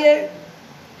gbé wáyé.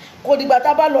 Kò dìgbà tá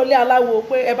a bá lọ lé aláwo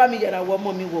pé ẹ bá mi yẹ̀ràwọ̀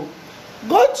ọmọ mi wò.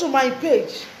 Go to my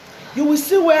page, you will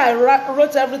see where I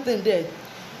wrote everything there.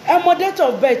 Ẹ mọ date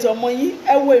of birth ọmọ yín,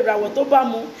 ẹ wo ìràwọ̀ tó bá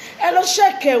mu, ẹ lọ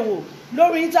ṣẹ̀kẹ̀ wò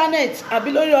lórí internet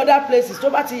àbí lórí other places tó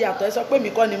bá ti yàtọ̀, ẹ sọ pé mi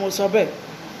kọ́ ni mo sọ bẹ́ẹ̀.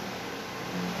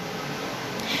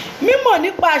 Mímọ̀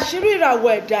nípa àṣírí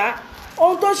ìràwọ̀ ẹ̀dá,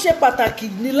 ohun tó ṣe pàtàkì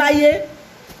ní láyé.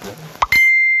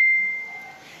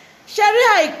 Ṣẹ̀rí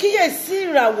àìkíyèsí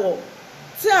ìràwọ̀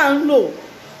tí à ń lò,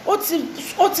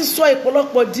 ó ti sọ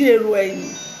ìpọ̀lọpọ̀ di èrò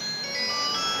ẹ̀yìn,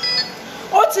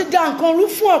 ó ti dá nǹkan rú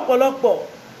fún ọ̀pọ̀lọpọ̀.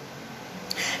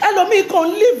 Ẹlòmíì kan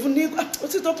live ní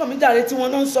òtítọ́ kan mi dàrí tí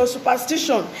wọ́n náà ń sọ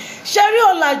superstition. Ṣẹ̀rí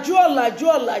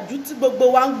ọ̀làjú tí gbogbo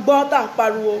wa ń gbọ́ tá à ń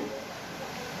pariwo,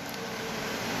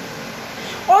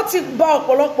 ó ti bà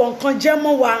ọ̀pọ̀lọpọ̀ nǹkan jẹ́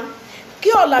mọ́ wa. Kí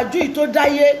ọ̀làjú yìí tó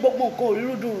dáyé, gbogbo nǹkan ò rí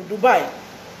rúdurùdu báyìí.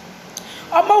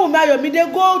 Ọmọwùmí Ayọ̀mídé,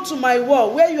 go to my wall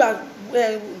where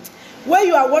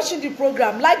you are watching the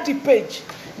program, like the page,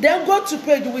 then go to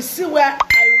page, you will see where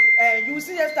you will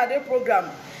see yesterday program,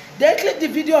 then click the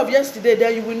video of yesterday,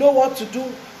 then you will know what to do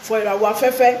for Irawo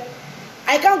Afẹ́fẹ́.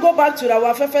 I can't go back to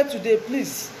Irawo Afẹ́fẹ́ today,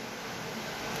 please.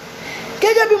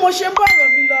 Gẹ́gẹ́ bí mo ṣe ń bá ọ̀rọ̀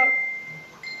mi lọ,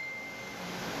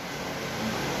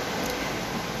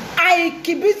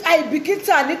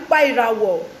 àìbìkítà nípa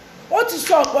ìràwọ̀ ó ti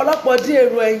sọ ọ̀pọ̀lọpọ̀ di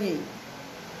èrò ẹ̀yìn.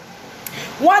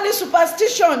 Wọ́n ní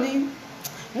superstition ni,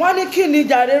 wọ́n ní kí ni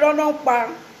jàre rọ́nà ń pa.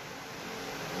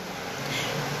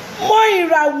 Mọ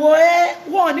ìràwọ̀ ẹ,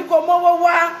 wọ́n ní kó mọ́wọ́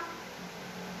wá.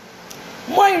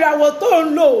 Mọ ìràwọ̀ tó ń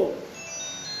lò,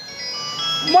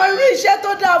 mọ irú iṣẹ́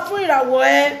tó dáa fún ìràwọ̀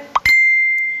ẹ,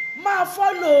 máa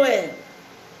follow ẹ.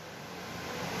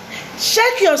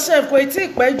 Check yourself, kò tí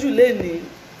ì pẹ́ jù lénìí.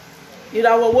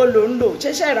 Ìràwọ̀ wo ló ń lò?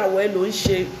 Ṣẹ̀ṣẹ̀ ìràwọ̀ ẹ ló ń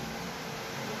ṣe?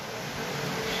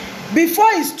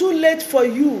 Before it's too late for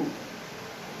you.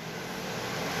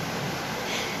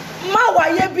 Má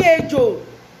wáyé bí ejò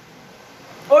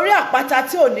orí àpáta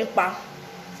tí ò ní pa.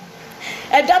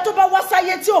 Ẹ̀dá tó bá wá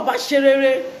sáyé tí ò bá ṣe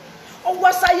rere, ó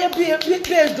wá sáyé bí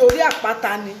ejò orí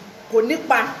àpáta ni, kò ní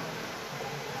pa.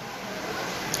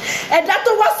 Ẹ̀dá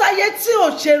tó wá sáyé tí ò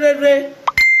ṣe rere,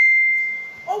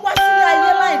 ó wá sílé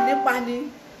ayé láì nípa ni.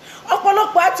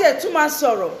 Ọ̀pọ̀lọpọ̀ àti ẹ̀ tún máa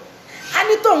sọ̀rọ̀, a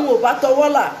ní tóun ò bá tọwọ́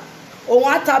là, òun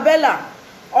àtàbẹ́là,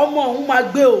 ọmọ òun máa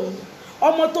gbé òun,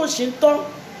 ọmọ tó ṣì ń tọ́.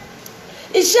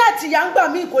 Iṣẹ́ àtìyà ń gbà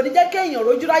míì kò ní jẹ́ kéèyàn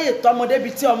rójú ráyè tọmọdé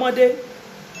bíi tí ọmọdé.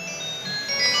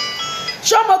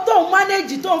 Ṣọ́mọ tóun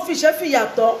mánéjì tóun fiṣẹ́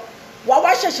fìyàtọ̀,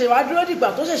 wá ṣẹ̀ṣẹ̀ wá dúró dìgbà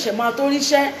tó ṣẹ̀ṣẹ̀ máa tó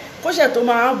ríṣẹ́ kó ṣẹ̀ tó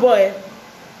máa bọ̀ ẹ́.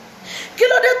 Kí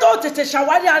ló dé tó tètè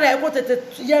ṣàwárí ara ẹ kó tètè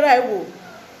yẹra ẹ wò?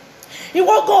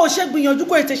 Ìwọ gan ò ṣe gbìyànjú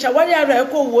kó tètè ṣàwárí ara ẹ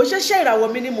kó wò ó, ṣẹ̀ṣẹ̀ ìràwọ̀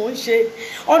mi ni mò ń ṣe,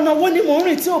 ọ̀nà wo ni mò ń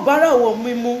rìn tí ò bá ràwọ̀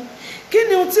mi mu, kí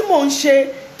ni ohun tí mò ń ṣe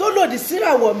tó lòdì sí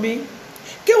ìràwọ̀ mi?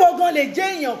 Kí wọ́n gan lè jẹ́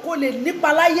èèyàn, kó lè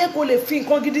nípa láyé, kó lè fi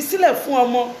nǹkan gidi sílẹ̀ fún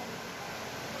ọmọ,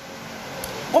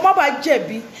 kó má bàa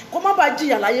jẹ̀bi, kó má bàa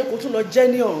jìyà láyé, kó tún lọ jẹ́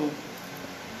ní ọ̀run.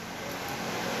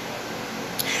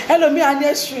 Ẹlòmíà ní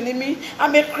ẹ̀sùn ni mí,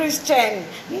 I'm a Christian,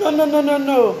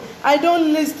 no, I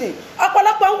don't listen.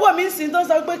 Ọ̀pọ̀lọpọ̀ ń wò mí sí tó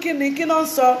sọ pé kí náà ń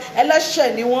sọ,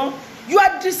 ẹlẹ́ṣẹ̀ ni wọ́n. You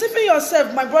are deceiving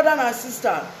yourself, my brother and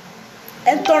sister.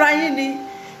 Ẹ̀ ń tọ́ra yín ni.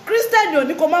 Christian ò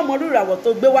ní kó má mọ irú ìràwọ̀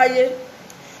tó gbé wáyé.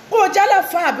 Kó o jálẹ̀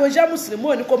fún àbí o jẹ́ Mùsùlùmí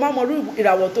ò ní kó má mọ irú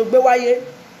ìràwọ̀ tó gbé wáyé.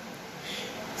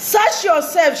 Search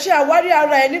yourself, ṣe àwárí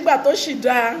ara ẹ nígbà tó ṣì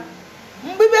dáa.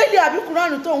 Bíbélì àbí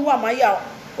Kùránì tó ń wà máyà,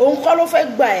 òun kọ́ ló fẹ́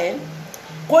gbà ẹ́.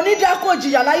 Kò ní dá kó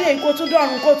jìyà láyé kó tún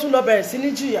dọ̀run kó tún lọ bẹ̀rẹ̀ sí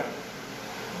ní jìyà.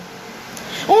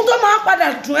 Ohun tó máa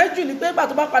padà dùn ẹ́ jù ni pé ìgbà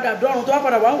tó bá padà dọ̀run tó bá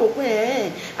padà wá wò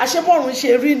pé àṣebọ̀run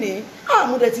ṣe rí ni,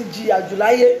 àmúdẹ ti jìyà jù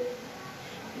láyé.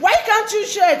 Why can't you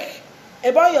check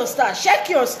about your star? Check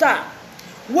your star.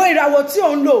 Wo ìràwọ̀ tí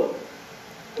ò ń lò.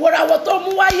 Wo ìràwọ̀ tó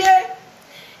mú wáyé.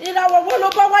 Ìràwọ̀ wo ló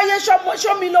bá wáyé?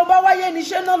 Ṣómi ló bá wáyé ni,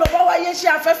 ṣé náà ló bá wáyé, ṣé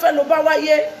afẹ́fẹ́ ló bá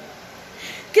wáyé?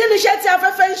 Kí ni iṣẹ́ tí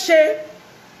afẹ́fẹ́ ń ṣe?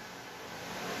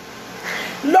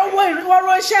 Lọ́wọ́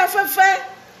ìwọ̀rọ̀ iṣẹ́ afẹ́fẹ́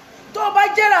tó bá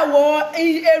jẹ́ràwọ̀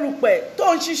erùpẹ̀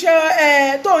tó ń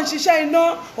ṣiṣẹ́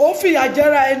iná, ó fìyà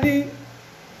jẹra ẹni.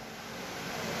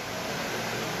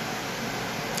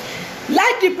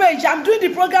 Like the page. I'm doing the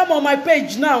program on my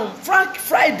page now. Frank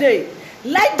Friday.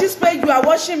 Like this page you are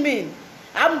watching me.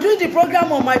 I'm doing the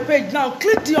program on my page now.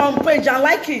 Click the on page and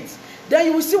like it. Then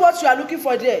you will see what you are looking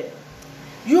for there.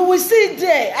 You will see it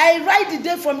there. I write the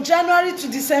day from January to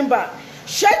December.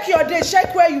 Check your day.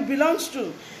 Check where you belong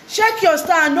to. Check your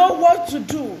star and know what to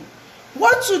do.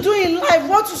 What to do in life.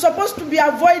 What you're supposed to be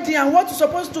avoiding and what you're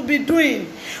supposed to be doing.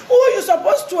 Who you're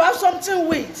supposed to have something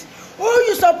with. Who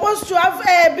you supposed to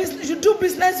have business, you do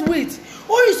business with?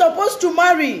 Who you supposed to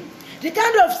marry? The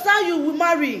kind of star you will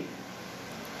marry.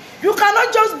 You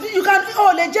cannot just be, you can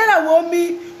lè jẹ́ Irawo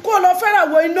Omi kó lọ fẹ́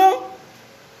Irawo iná.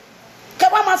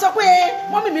 Kẹ́wàá máa sọ pé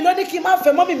mọ́mì mi ló ní kí n má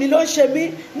fẹ́, mọ́mì mi ló ń ṣe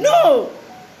mí. No.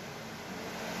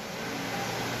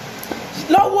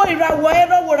 Lọ́wọ́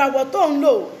ìràwọ̀ tó ń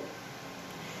lò.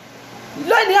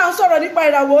 Lónìí à ń sọ̀rọ̀ nípa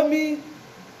Irawo Omi.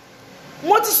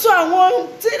 Mo ti sọ àwọn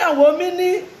tí Irawo Omi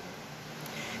ní.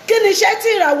 Kí ni iṣẹ́ tí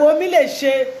Irawo Omi lè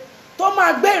ṣe tó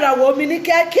máa gbé Irawo Omi ní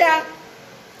kíákíá?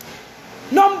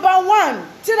 Number 1,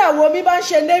 tí Irawo Omi bá ń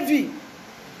ṣe navy,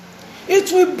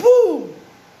 it will boom.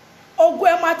 Ogun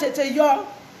ẹ máa tètè yọ.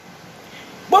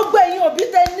 Gbogbo ẹ̀yin òbí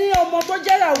tẹ́ ní ọmọ tó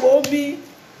jẹ́ Irawo Omi,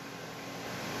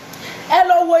 ẹ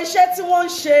lọ wo iṣẹ́ tí wọ́n ń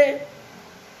ṣe.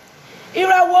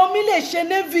 Irawo Omi lè ṣe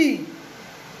navy.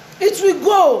 It will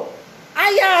go.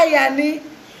 Aya ni.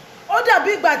 Ó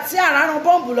dàbí ìgbà tí àrá rán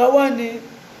bọ́ǹbù lọ́wọ́ ni.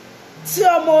 Tí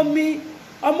ọmọ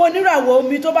oníràwọ̀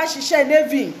omi tó bá ṣiṣẹ́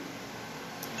navy.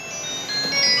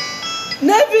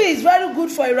 Navy is very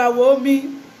good for Irawo Omi.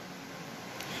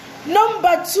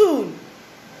 Number 2,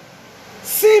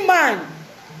 seaman.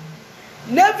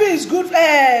 Navy is good.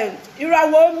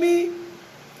 Irawo Omi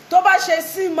tó bá ṣe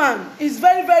seaman is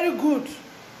very very good.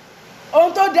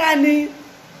 Ohun tó dáa ni.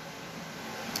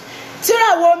 Tí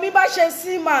Irawo Omi bá ṣe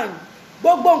seaman,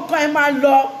 gbogbo nǹkan ẹ máa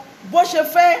lọ bó ṣe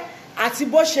fẹ́ àti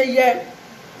bó ṣe yẹ.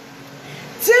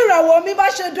 Tí Irawo Omi bá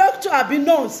ṣe doctor àbí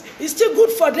nurse, it's still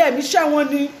good for them. Iṣẹ́ wọn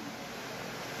ni.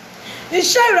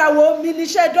 Iṣẹ́ Irawo Omi ni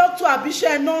iṣẹ́ doctor àbí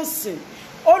iṣẹ́ nurse.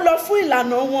 Ó lọ fún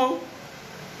ìlànà wọn.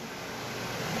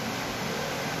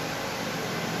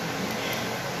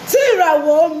 Tí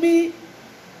Irawo Omi,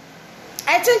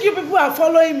 I think you people are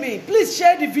following me. Please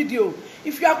share the video.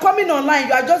 If you are coming online,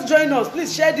 you are just joining us,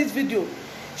 please share this video.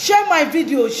 Share my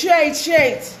video. Share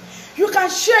it. You can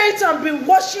share it and be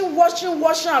watching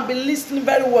and be listening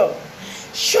very well.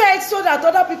 Share it so that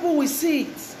other people will see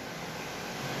it.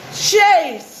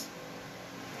 Share it.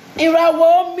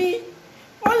 Irawo Omi,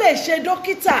 ó lè ṣe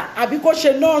dókítà àbí kó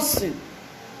ṣe nọ́ọ̀sì.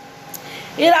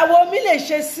 Irawo Omi lè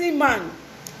ṣe seaman.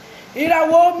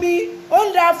 Irawo Omi ó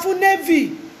ń da fún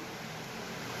navy.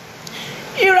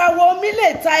 Irawo Omi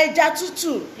lè ta ẹja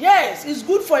tútù. Yes, it's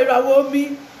good for Irawo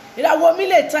Omi. Irawo Omi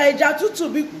lè ta ẹja tútù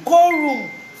bí cold room,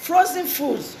 frozen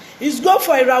foods. It's good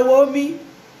for Irawo Omi.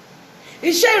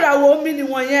 Iṣẹ́ Irawo Omi ni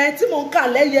wọ̀nyẹn tí mò ń kà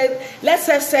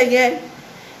lẹ́sẹsẹ yẹn.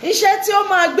 Iṣẹ́ tí ó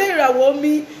máa gbé Irawo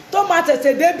Omi tó máa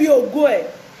tètè débi ògo ẹ̀.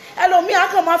 Ẹlòmíì á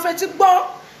kàn máa fetí gbọ́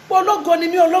pé ológo ni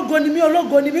mí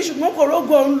ṣùgbọ́n kò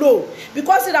rógo ń lò.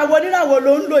 Because ìràwọ̀ oníràwọ̀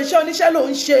ló ń lò, iṣẹ́ oníṣẹ́ ló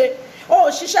ń ṣe. Ó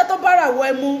ṣiṣẹ́ tó bá ràwọ̀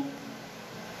ẹ mú.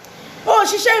 Ó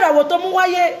ṣiṣẹ́ ìràwọ̀ tó mú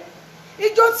wáyé.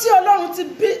 Ìjọ́ tí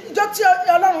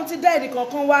Ọlọ́run ti dá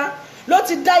ẹnìkọ̀ọ̀kan wá ló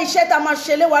ti dá iṣẹ́ tá a máa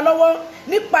ṣe lé wa lọ́wọ́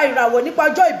nípa ìràwọ̀, nípa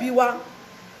ọjọ́ ìbí wa.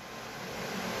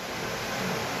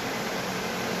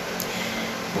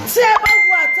 Tí ẹ bá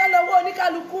wo àtẹ́lẹwọ́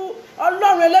oníkálukú,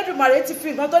 Ọlọ́run Elédùmarè ti fi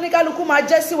nǹkan tó oníkálukú máa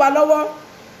jẹ́ sí wa lọ́wọ́.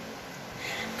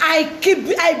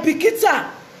 Àìbìkítà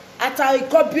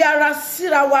àtàìkọbi ara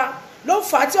síra wa ló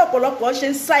fà á tí ọ̀pọ̀lọpọ̀ ṣe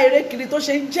ń sá eré kiri tó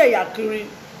ṣe ń jẹ̀yà kiri.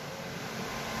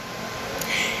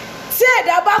 Tí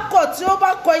ẹ̀dá bá kọ̀ tí ó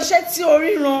bá kọ iṣẹ́ tí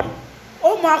orí ran,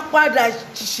 ó máa padà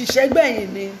ṣiṣẹ́ gbẹ̀yìn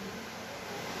ni.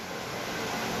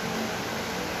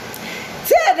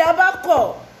 Tí ẹ̀dá bá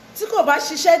kọ̀ tí kò bá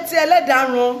ṣiṣẹ́ tí ẹlẹ́dàá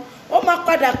ran, ó máa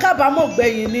padà kábàámọ̀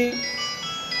gbẹ̀yìn ni.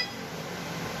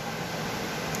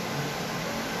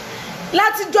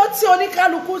 Látijọ́ tí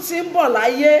oníkálukú ti ń bọ̀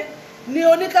láyé ni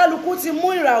oníkálukú ti mú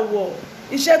ìràwọ̀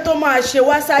iṣẹ́ tó máa ṣe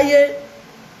wá sáyé.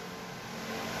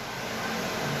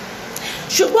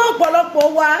 Ṣùgbọ́n ọ̀pọ̀lọpọ̀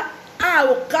wa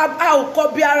a ò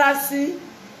kọbi ara sí.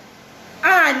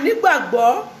 A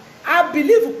nígbàgbọ́, a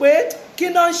believe pé kí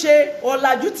náà ń ṣe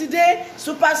ọ̀làjú ti dé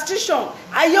superstition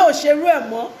ayé òṣèrú ẹ̀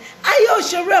mọ́ ayé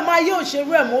òṣèrú ẹ̀ mọ́ ayé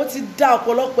òṣèrú ẹ̀ mọ́ ó ti da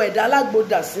ọ̀pọ̀lọpọ̀ ẹ̀dá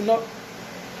alágbòdà síná.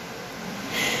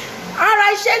 ara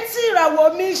iṣẹ́ tí Ìràwọ̀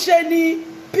Omi ń ṣe ni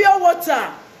pure water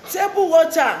table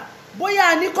water bóyá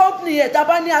a ní company ẹ̀ tá a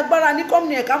bá ní agbára ní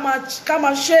company ẹ̀ ká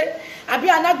máa ṣe àbí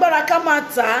anágbára ká máa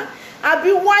tà á àbí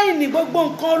wáìnì gbogbo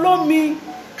nǹkan olómi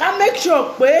ká make sure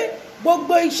pé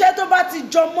gbogbo iṣẹ́ tó bá ti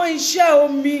jọ mọ́ iṣẹ́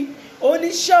omi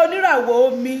oníṣẹ́ oníràwọ̀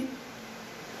omi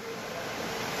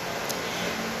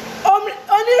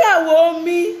oníràwọ̀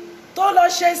omi tó lọ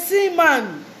ṣe seaman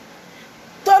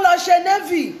tó lọ ṣe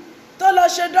navy tó lọ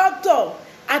ṣe doctor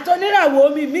àti oníràwọ̀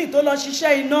omi míì tó lọ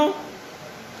ṣiṣẹ́ iná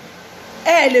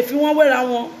ẹ lè fi wọ́n wéra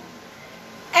wọn.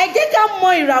 ẹ jẹ́ ká mọ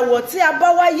ìràwọ̀ tí a bá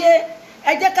wáyé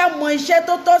ẹ jẹ́ ká mọ iṣẹ́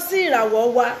tó tọ́ sí ìràwọ̀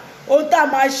wa ohun tá a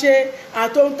máa ṣe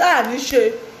àti ohun tá a ní ṣe.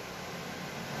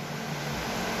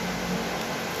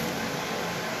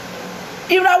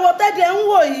 ìràwọ̀ tẹ́dẹ̀ ń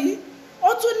wò yìí ó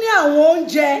tún ní àwọn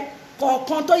oúnjẹ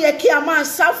kọ̀ọ̀kan tó yẹ kí a máa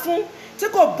sá fún tí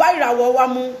kò bá ìràwọ̀ wa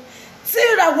mu. tí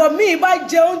ìràwọ̀ míì bá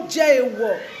jẹ oúnjẹ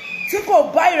èèwọ̀ tí kò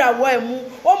bá ìràwọ̀ ẹ̀ mu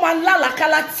ó máa ń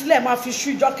lálàkálà tílẹ̀ máa fi ṣú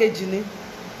ìjọ́ kejì ni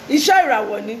iṣẹ́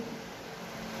ìràwọ̀ ni.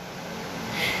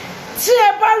 tí ẹ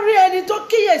bá rí ẹni tó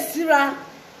kíyèsíra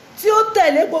tí ó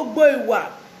tẹ̀lé gbogbo ìwà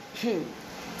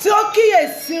tí ó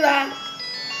kíyèsíra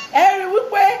ẹ rí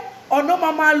wípé ọ̀nà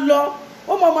máa lọ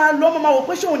ó máa wò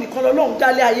pé ṣé òun nìkan lọ́lọ́run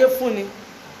dálé ayé fún ni.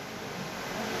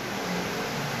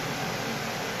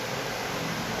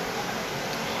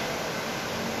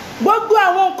 gbogbo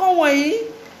àwọn nǹkan wọ̀nyí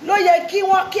ló yẹ kí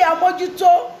a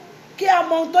mójútó kí a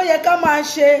mọ ohun tó yẹ ká máa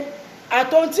ṣe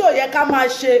àti ohun tí ò yẹ ká máa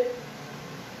ṣe.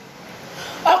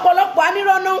 ọ̀pọ̀lọpọ̀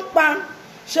anírọ́ náà ń pa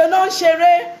ṣe náà ń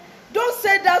ṣeré. Don't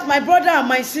say that, my brother and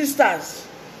my sisters.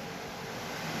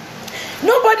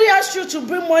 Nobody asked you to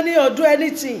bring money or do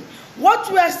anything. What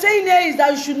we are saying here is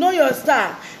that you should know your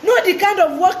star. Know the kind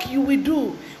of work you will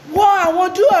do. What I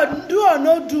want do or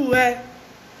no do.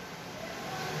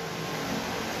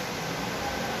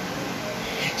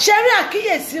 Ṣẹ́rí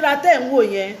àkíyèsíra tẹ́ ń wò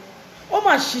yẹn, ó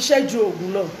máa ṣiṣẹ́ ju oògùn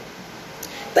lọ.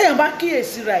 Téèyàn bá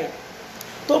kíyèsíra ẹ̀,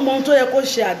 tó mọ ohun tó yẹ kó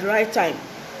ṣe at the right time,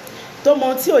 tó mọ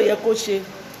ohun tí ò yẹ kó ṣe.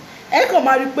 Ẹ kàn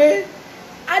máa rí pé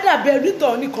ádàbí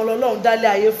ẹrítọ̀ nìkan lọ́lọ́run dálé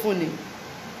ayé fún ni.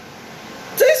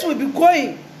 Things will be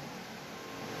going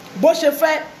bó ṣe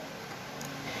fẹ́.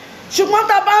 Ṣùgbọ́n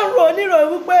tá a bá ń ro onírò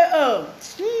wípé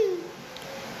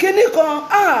kíní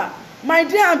kan my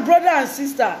dear brother and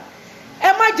sister, ẹ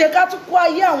má jẹ́ ká tún kó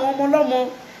ayé àwọn ọmọ lọ́mọ,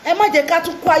 ẹ má jẹ́ ká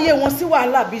tún kó ayé wọn sí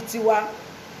wàhálà bíi tiwa.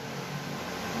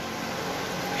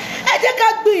 Ẹ jẹ́ ká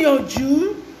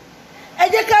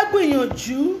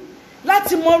gbìyànjú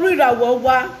láti mọ orí ìràwọ̀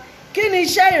wa. Kí ni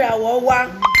iṣẹ́ ìràwọ̀ wa?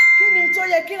 Kí ni tó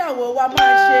yẹ kí ìràwọ̀ wa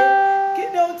máa ṣe? Kí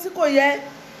ni ohun tí kò yẹ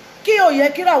kí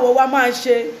kí ìràwọ̀ wa máa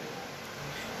ṣe?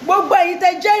 Gbogbo ẹ̀yin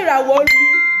tẹ́ jẹ́ ìràwọ̀ Omi,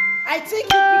 I think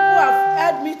you people have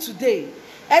heard me today.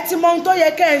 Ẹ ti mọ ohun tó yẹ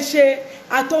kẹ́ ẹ ṣe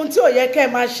àti ohun tí ò yẹ kẹ́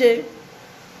ẹ máa ṣe.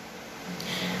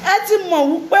 Ẹ ti mọ̀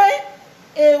wípé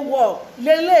èèwọ̀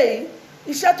lélẹ́yìí,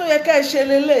 iṣẹ́ tó yẹ kẹ́ ẹ ṣe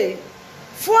lélẹ́yìí.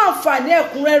 Fún àǹfààní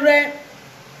ẹ̀kúnrẹ́rẹ́,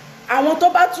 àwọn tó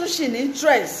bá tún ṣì ní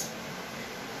interest,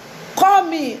 call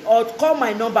me or call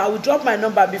my number. I will drop my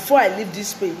number before I leave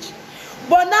this page.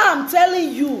 But now I'm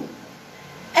telling you,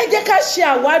 ẹ jẹ́ ká ṣe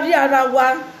àwárí ara wa.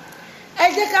 Ẹ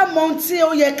jẹ́ ká mọ ohun tí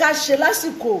ó yẹ ká ṣe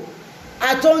lásìkò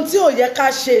àti ohun tí ò yẹ ká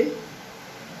ṣe.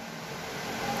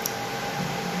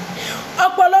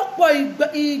 Ọ̀pọ̀lọpọ̀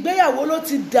ìgbéyàwó ló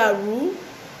ti dàrú.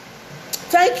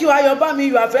 Thank you, Ayọ̀bámi,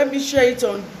 you have helped me share it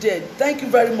on there. Thank you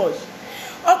very much.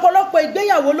 Ọ̀pọ̀lọpọ̀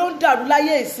ìgbéyàwó ló ń dàrú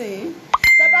láyé ìsìn.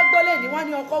 Tẹ́ bá gbọ́ lẹ́ni wọ́n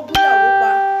ní ọkọ gúnyàwó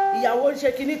pa, ìyàwó ń ṣe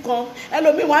kinní kan.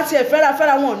 Ẹlòmíì wọ́n á tiẹ̀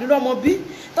fẹ́ra wọn ò ní rọ́mọ bí.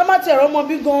 Tọ́ bá tiẹ̀ rọ́mọ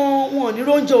bí gan-an wọn ò ní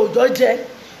róúnjẹ òòjọ́ jẹ.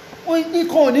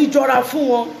 Nǹkan ò ní jọra fún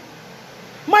wọn.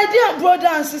 My dear brother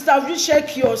and sister, have you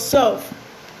check yourself?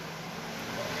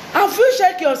 Have you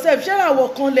check yourself? Ṣé ìràwọ̀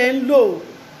kan lẹ ń lò?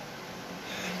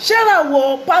 Ṣé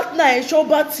ìràwọ̀ partner ẹ̀ ṣó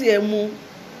bá tiẹ̀ mu?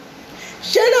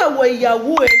 Ṣé ìràwọ̀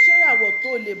ìyàwó ẹ̀ ṣé ìràwọ̀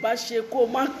tó lè bá ṣe kó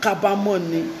má kábàámọ̀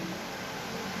ni?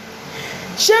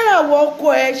 Ṣé ìràwọ̀ ọkọ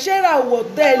ẹ̀ ṣé ìràwọ̀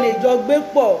tẹ́ ẹ lè jọ gbé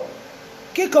pọ̀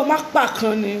kíkan má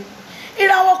pàkan ni?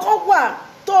 Ìràwọ̀ kan wà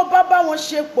tó bá wọn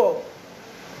ṣe pọ̀,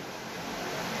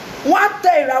 wọ́n á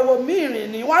tẹ ìràwọ̀ míì rìn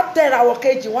ni, wọ́n á tẹ ìràwọ̀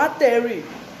kejì, wọ́n á tẹ rìn.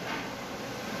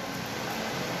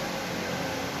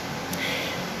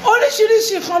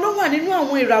 Oríṣiríṣi kan ló wà nínú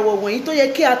àwọn ìràwọ̀ wọ̀nyí tó yẹ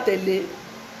kí a tẹ̀lé.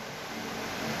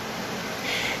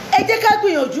 Ẹ jẹ́ ká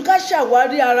gbìyànjú ká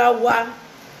ṣàwárí ara wa.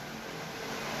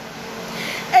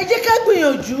 Ẹ jẹ́ ká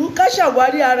gbìyànjú ká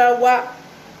ṣàwárí ara wa.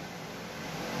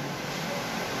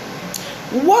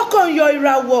 Work on your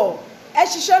ìràwọ̀. Ẹ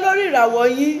ṣiṣẹ́ lórí ìràwọ̀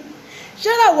yín. ṣé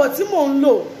ìràwọ̀ tí mò ń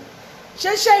lò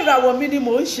ṣé ìràwọ̀ mi ni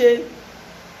mò ń ṣe?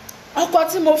 Ọkọ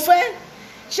tí mo fẹ́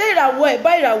ṣé ìràwọ̀ ẹ̀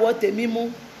bá ìràwọ̀ tèmi mu?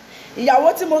 Ìyàwó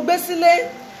tí mo gbé sílé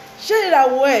ṣé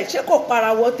ìràwọ̀ ẹ̀ ṣé kò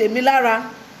parawọ̀ tèmi lára?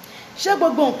 Ṣé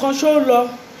gbogbo nǹkan ṣó lọ?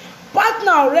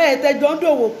 Partner ọ̀rẹ́ ẹ̀ tẹ́jọ́ ń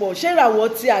dòwò pọ̀ ṣé ìràwọ̀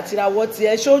ti àti ìràwọ̀ ti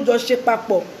ẹ̀ ṣó jọ ṣe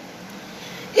papọ̀?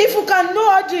 If you can know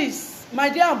all this, my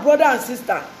dear brother and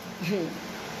sister,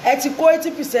 ẹ ti kó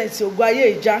 80% ògo ayé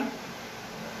ìjà.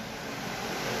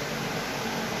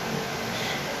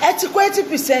 Ẹ ti kó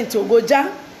 80% ògo já.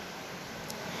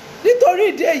 Nítorí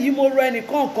ìdí èyí mo rọ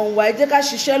ẹnìkọ̀ọ̀kan wa, ẹ jẹ́ ká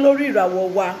ṣiṣẹ́ lórí ìràwọ̀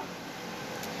wa.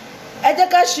 Ẹ jẹ́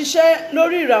ká ṣiṣẹ́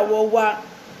lórí ìràwọ̀ wa.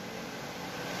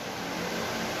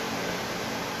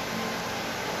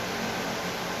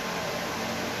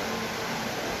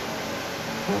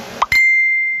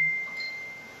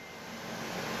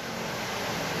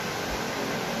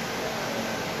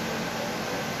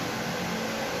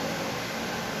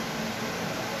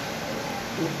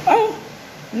 Oh,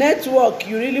 network,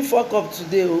 you really fuck up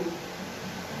today o.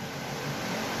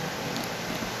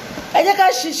 Ẹ jẹ́ ká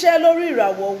ṣiṣẹ́ lórí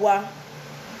ìràwọ̀ wa.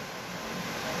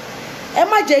 Ẹ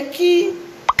má jẹ́ kí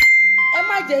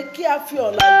a fi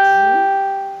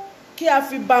ọ̀làjú kí a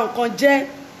fi bà nǹkan jẹ́.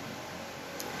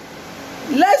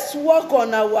 Let's work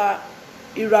on our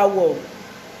ìràwọ̀.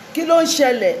 Kí ló ń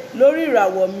ṣẹlẹ̀ lórí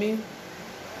ìràwọ̀ mi?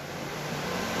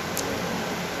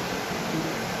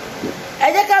 Ẹ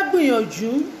jẹ́ ká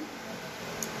gbìyànjú.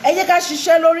 Ẹ jẹ́ ká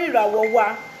ṣiṣẹ́ lórí ìràwọ̀ wa.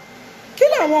 Kí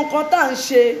làwọn nǹkan tá à ń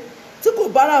ṣe tí kò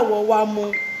bá ìràwọ̀ wa mu?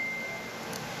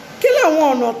 Kí làwọn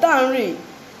ọ̀nà tá à ń rìn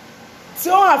tí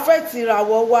ó affect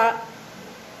ìràwọ̀ wa?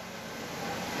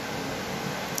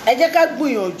 Ẹ jẹ́ ká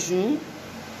gbìyànjú.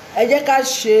 Ẹ jẹ́ ká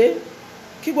ṣe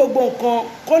kí gbogbo nǹkan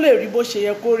kó lè rí bó ṣe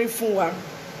yẹ kó rí fún wa.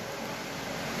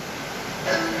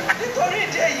 Nítorí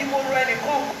ìdí èyí mo rọ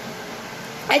ẹnìkan.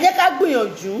 Ẹ jẹ́ ká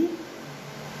gbìyànjú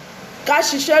ká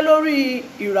ṣiṣẹ́ lórí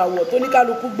ìràwọ̀ tó ní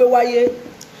kálukú gbé wáyé.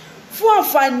 Fún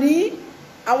àǹfààní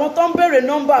àwọn tó ń béèrè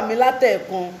nọ́mbà mi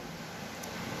látẹ̀ẹ̀kan,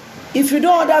 if you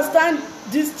don't understand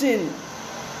this thing,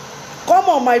 come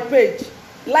on my page,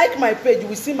 like my page, you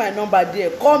will see my number there.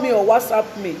 Call me or WhatsApp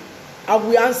me, I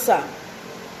will answer.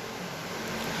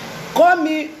 Call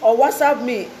me or WhatsApp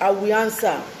me, I will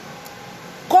answer.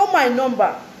 Call my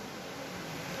number,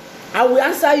 I will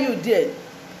answer you there.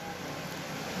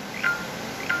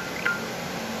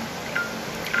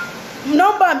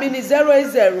 Number mi ni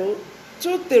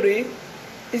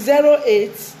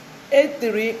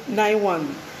 08023088391.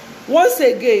 Once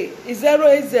again,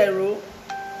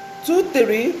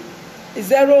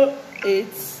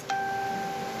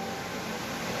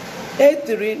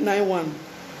 08023088391.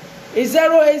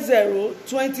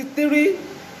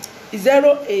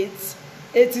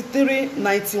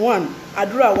 08023088391.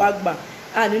 Àdúrà wa gbà,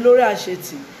 àní lórí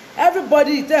àṣetì.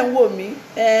 Everybody tẹ́ ń wò mí,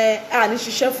 àní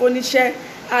ṣiṣẹ́ fóníṣẹ́,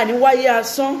 àní wáyé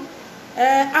asán,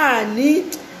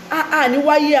 àní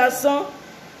wáyé asán,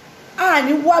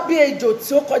 àní wá bí ejò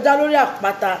tí ó kọjá lórí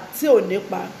àpáta tí ò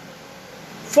nípa.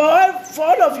 For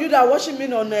all of you that are watching me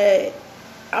on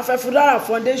Afefudara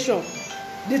Foundation,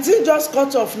 the thing just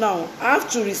cut off now. I have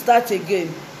to restart again.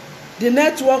 The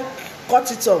network cut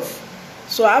it off,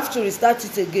 so I have to restart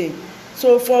it again.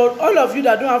 So for all of you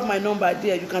that don't have my number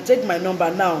there, you can take my number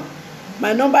now.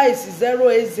 My number is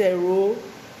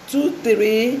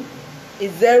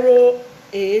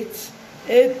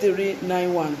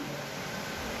 08023088391.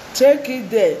 Take it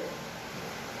there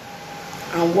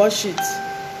and watch it.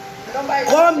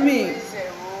 Call me.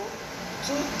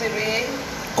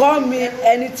 Call me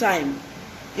anytime.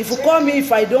 If you call me,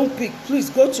 if I don't pick, please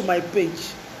go to my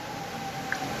page.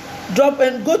 Go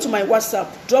to my WhatsApp.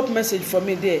 Drop message for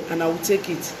me there, and I will take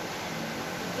it.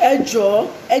 Ẹ jọ̀ọ́,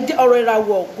 ọ̀rọ̀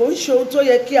ìràwọ̀ kò ń ṣe ohun tó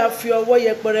yẹ kí a fi ọwọ́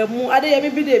yẹpẹrẹ mú. Adéyẹmí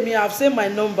Bídèmí, I have said my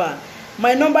number.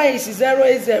 My number is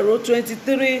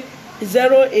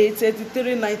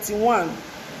 08023088391.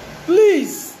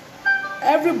 Please,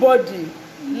 everybody,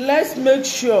 let's make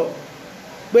sure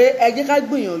pé ẹ jẹ́ ká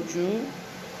gbìyànjú.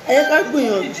 Ẹ jẹ́ ká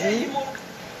gbìyànjú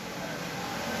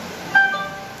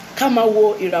ká máa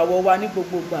wo ìràwọ̀ wa ní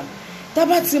gbogbo ìgbà. Tá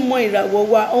bá ti mọ ìràwọ̀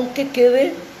wa, ohun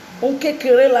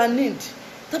kékeré la need.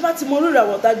 Tá bá ti mọ orí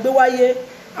ìràwọ̀ tá gbé wáyé,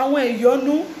 àwọn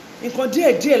ìyọnu nǹkan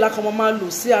díẹ̀díẹ̀ la kàn máa lò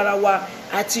sí ara wa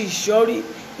àti ìṣọ́rí.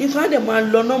 Nǹkan á dẹ̀ máa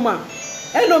lọ nọ́mà.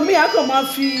 Ẹlòmíì á kàn máa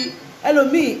fi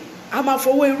ẹlòmíì á máa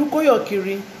fọwọ́ irú kóyọ̀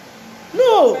kiri.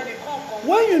 No,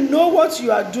 when you know what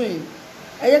you are doing,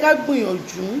 ẹ jẹ́ ká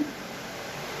gbìyànjú.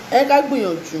 Ẹ jẹ́ ká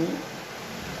gbìyànjú.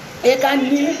 Ẹ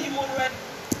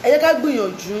jẹ́ ká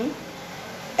gbìyànjú.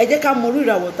 Ẹ jẹ́ ká mọ orí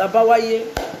ìràwọ̀ tá bá wáyé.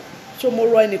 So mo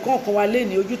rọ ẹnìkan kan wá lé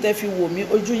ní ojú tẹ́ fi wò mí,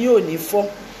 ojú yín ò ní fọ́.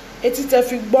 etí tẹ́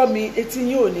fi gbọ́ mi etí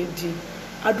yín ò ní di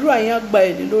àdúrà yín á gba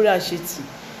èlé lórí àṣetì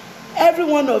every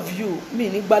one of you mi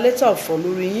ní gba lẹ́tà ọ̀fọ̀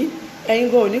lórí yín ẹ̀yin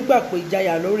gan ò ní gbà pé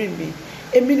ìjayà lórí mi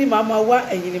èmi ni màá máa wá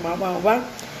ẹ̀yin ni màá máa wá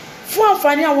fún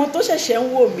àǹfààní àwọn tó ṣẹ̀ṣẹ̀ ń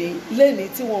wò mí lénìí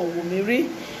tí wọn ò wò mí rí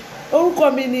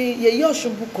orúkọ mi ni Yèyé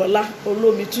Ọ̀ṣunbùkọ́lá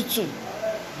olómi tútù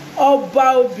ọba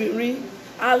obìnrin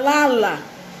aláàlà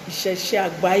ìṣẹ̀ṣe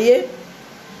àgbáyé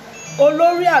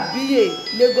olórí àbíyè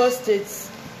Lagos State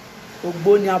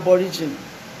Ògbóni aborigine.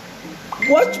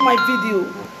 Watch my video.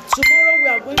 Tomorrow we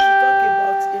are going to talk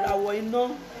about Irawo Ina.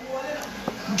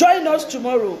 Join us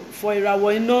tomorrow for Irawo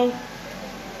Ina.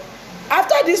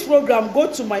 After this program, go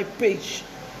to my page.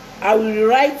 I will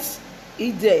write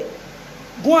it there.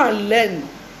 Go and learn.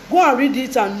 Go and read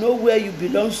it and know where you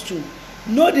belong to.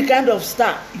 Know the kind of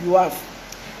star you have.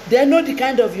 Then know the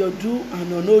kind of your do and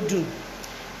your no do.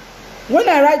 When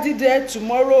I write it there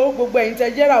tomorrow, gbogbo ẹ̀yin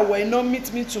tẹ́ jẹ́ Irawo Ina,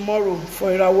 meet me tomorrow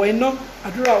for Irawo Ina.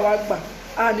 Àdúrà wa gbà.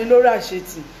 Ní lórí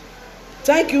àṣetì.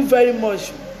 Thank you very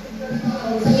much.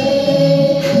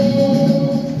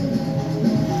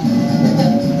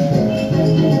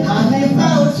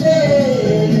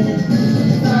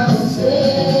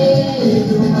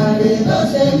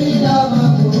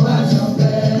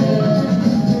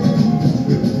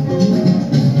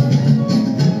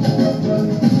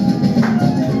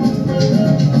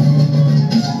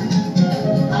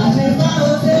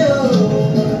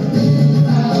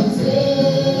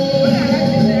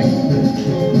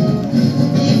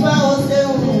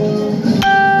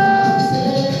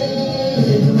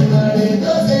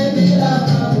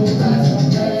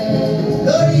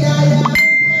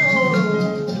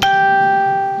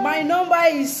 My number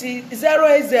is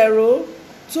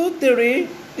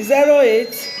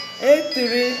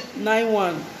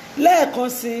 08023088391. Lẹ́ẹ̀kan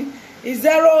sí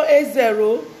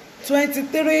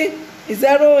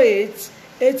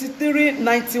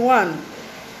 08023088391.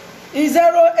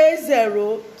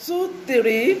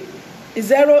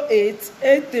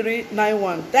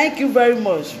 08023088391. Thank you very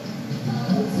much.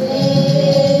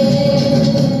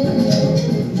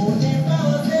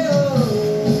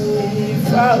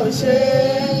 Ifá ò ṣe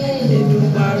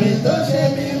Èdùmàrè tó ṣe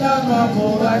mí lọ́mọ mo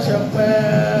wá ṣọpẹ́.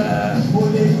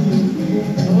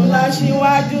 Mo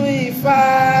láṣíwájú Ifá.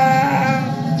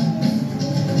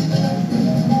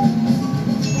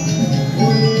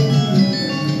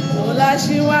 Mo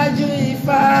láṣíwájú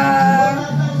Ifá.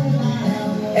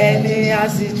 Ẹni a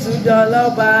sì tún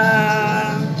dọlọ́ba.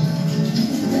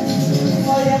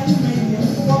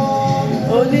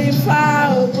 Onífá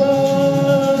ògo.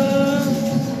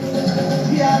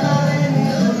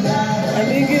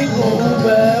 Ẹ̀mí gígùn ń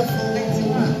bẹ fún.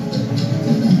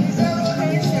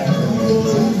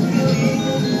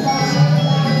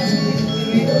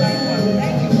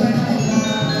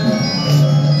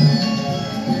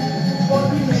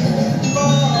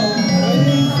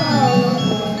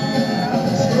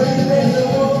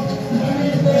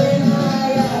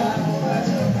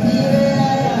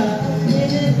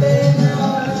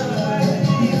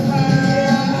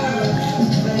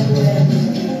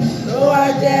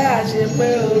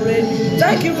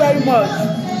 Thank you very much.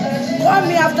 Call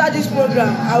me after this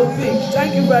program. I will pick.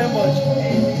 Thank you very much.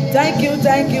 Thank you,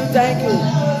 thank you, thank you.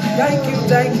 Thank you,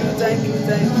 thank you, thank you,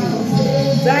 thank you.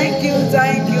 Thank you,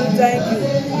 thank you, thank you.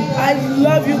 I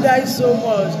love you guys so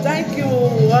much. Thank you.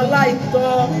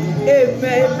 Olaito.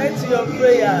 Amen. Amen to your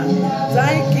prayer.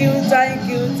 Thank you, thank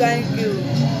you, thank you.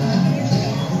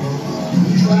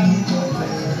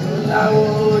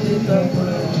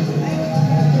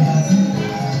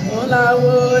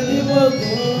 Láwo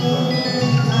onímọ̀gùn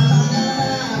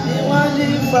ni wọ́n ní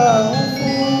fa òun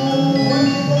fún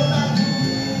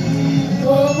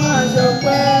kó má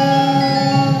ṣọpẹ́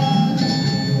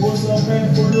kó sọ fẹ́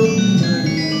polówó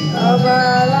ọba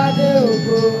aládé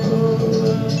ògo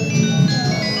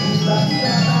tàbí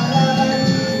aládé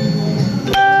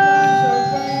kó má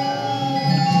ṣọpẹ́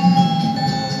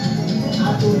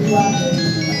àtòjú àtẹ̀yìn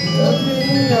tó fi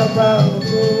ní ọba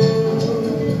ògo.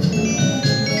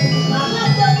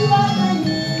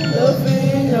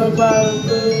 Ọba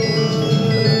ògo.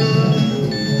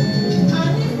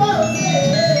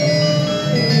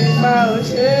 Ìfá ò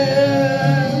ṣe.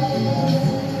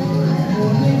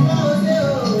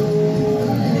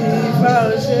 Ìfá ò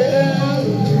ṣe.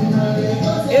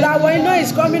 Irawo Ina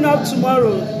is coming up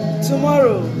tomorrow.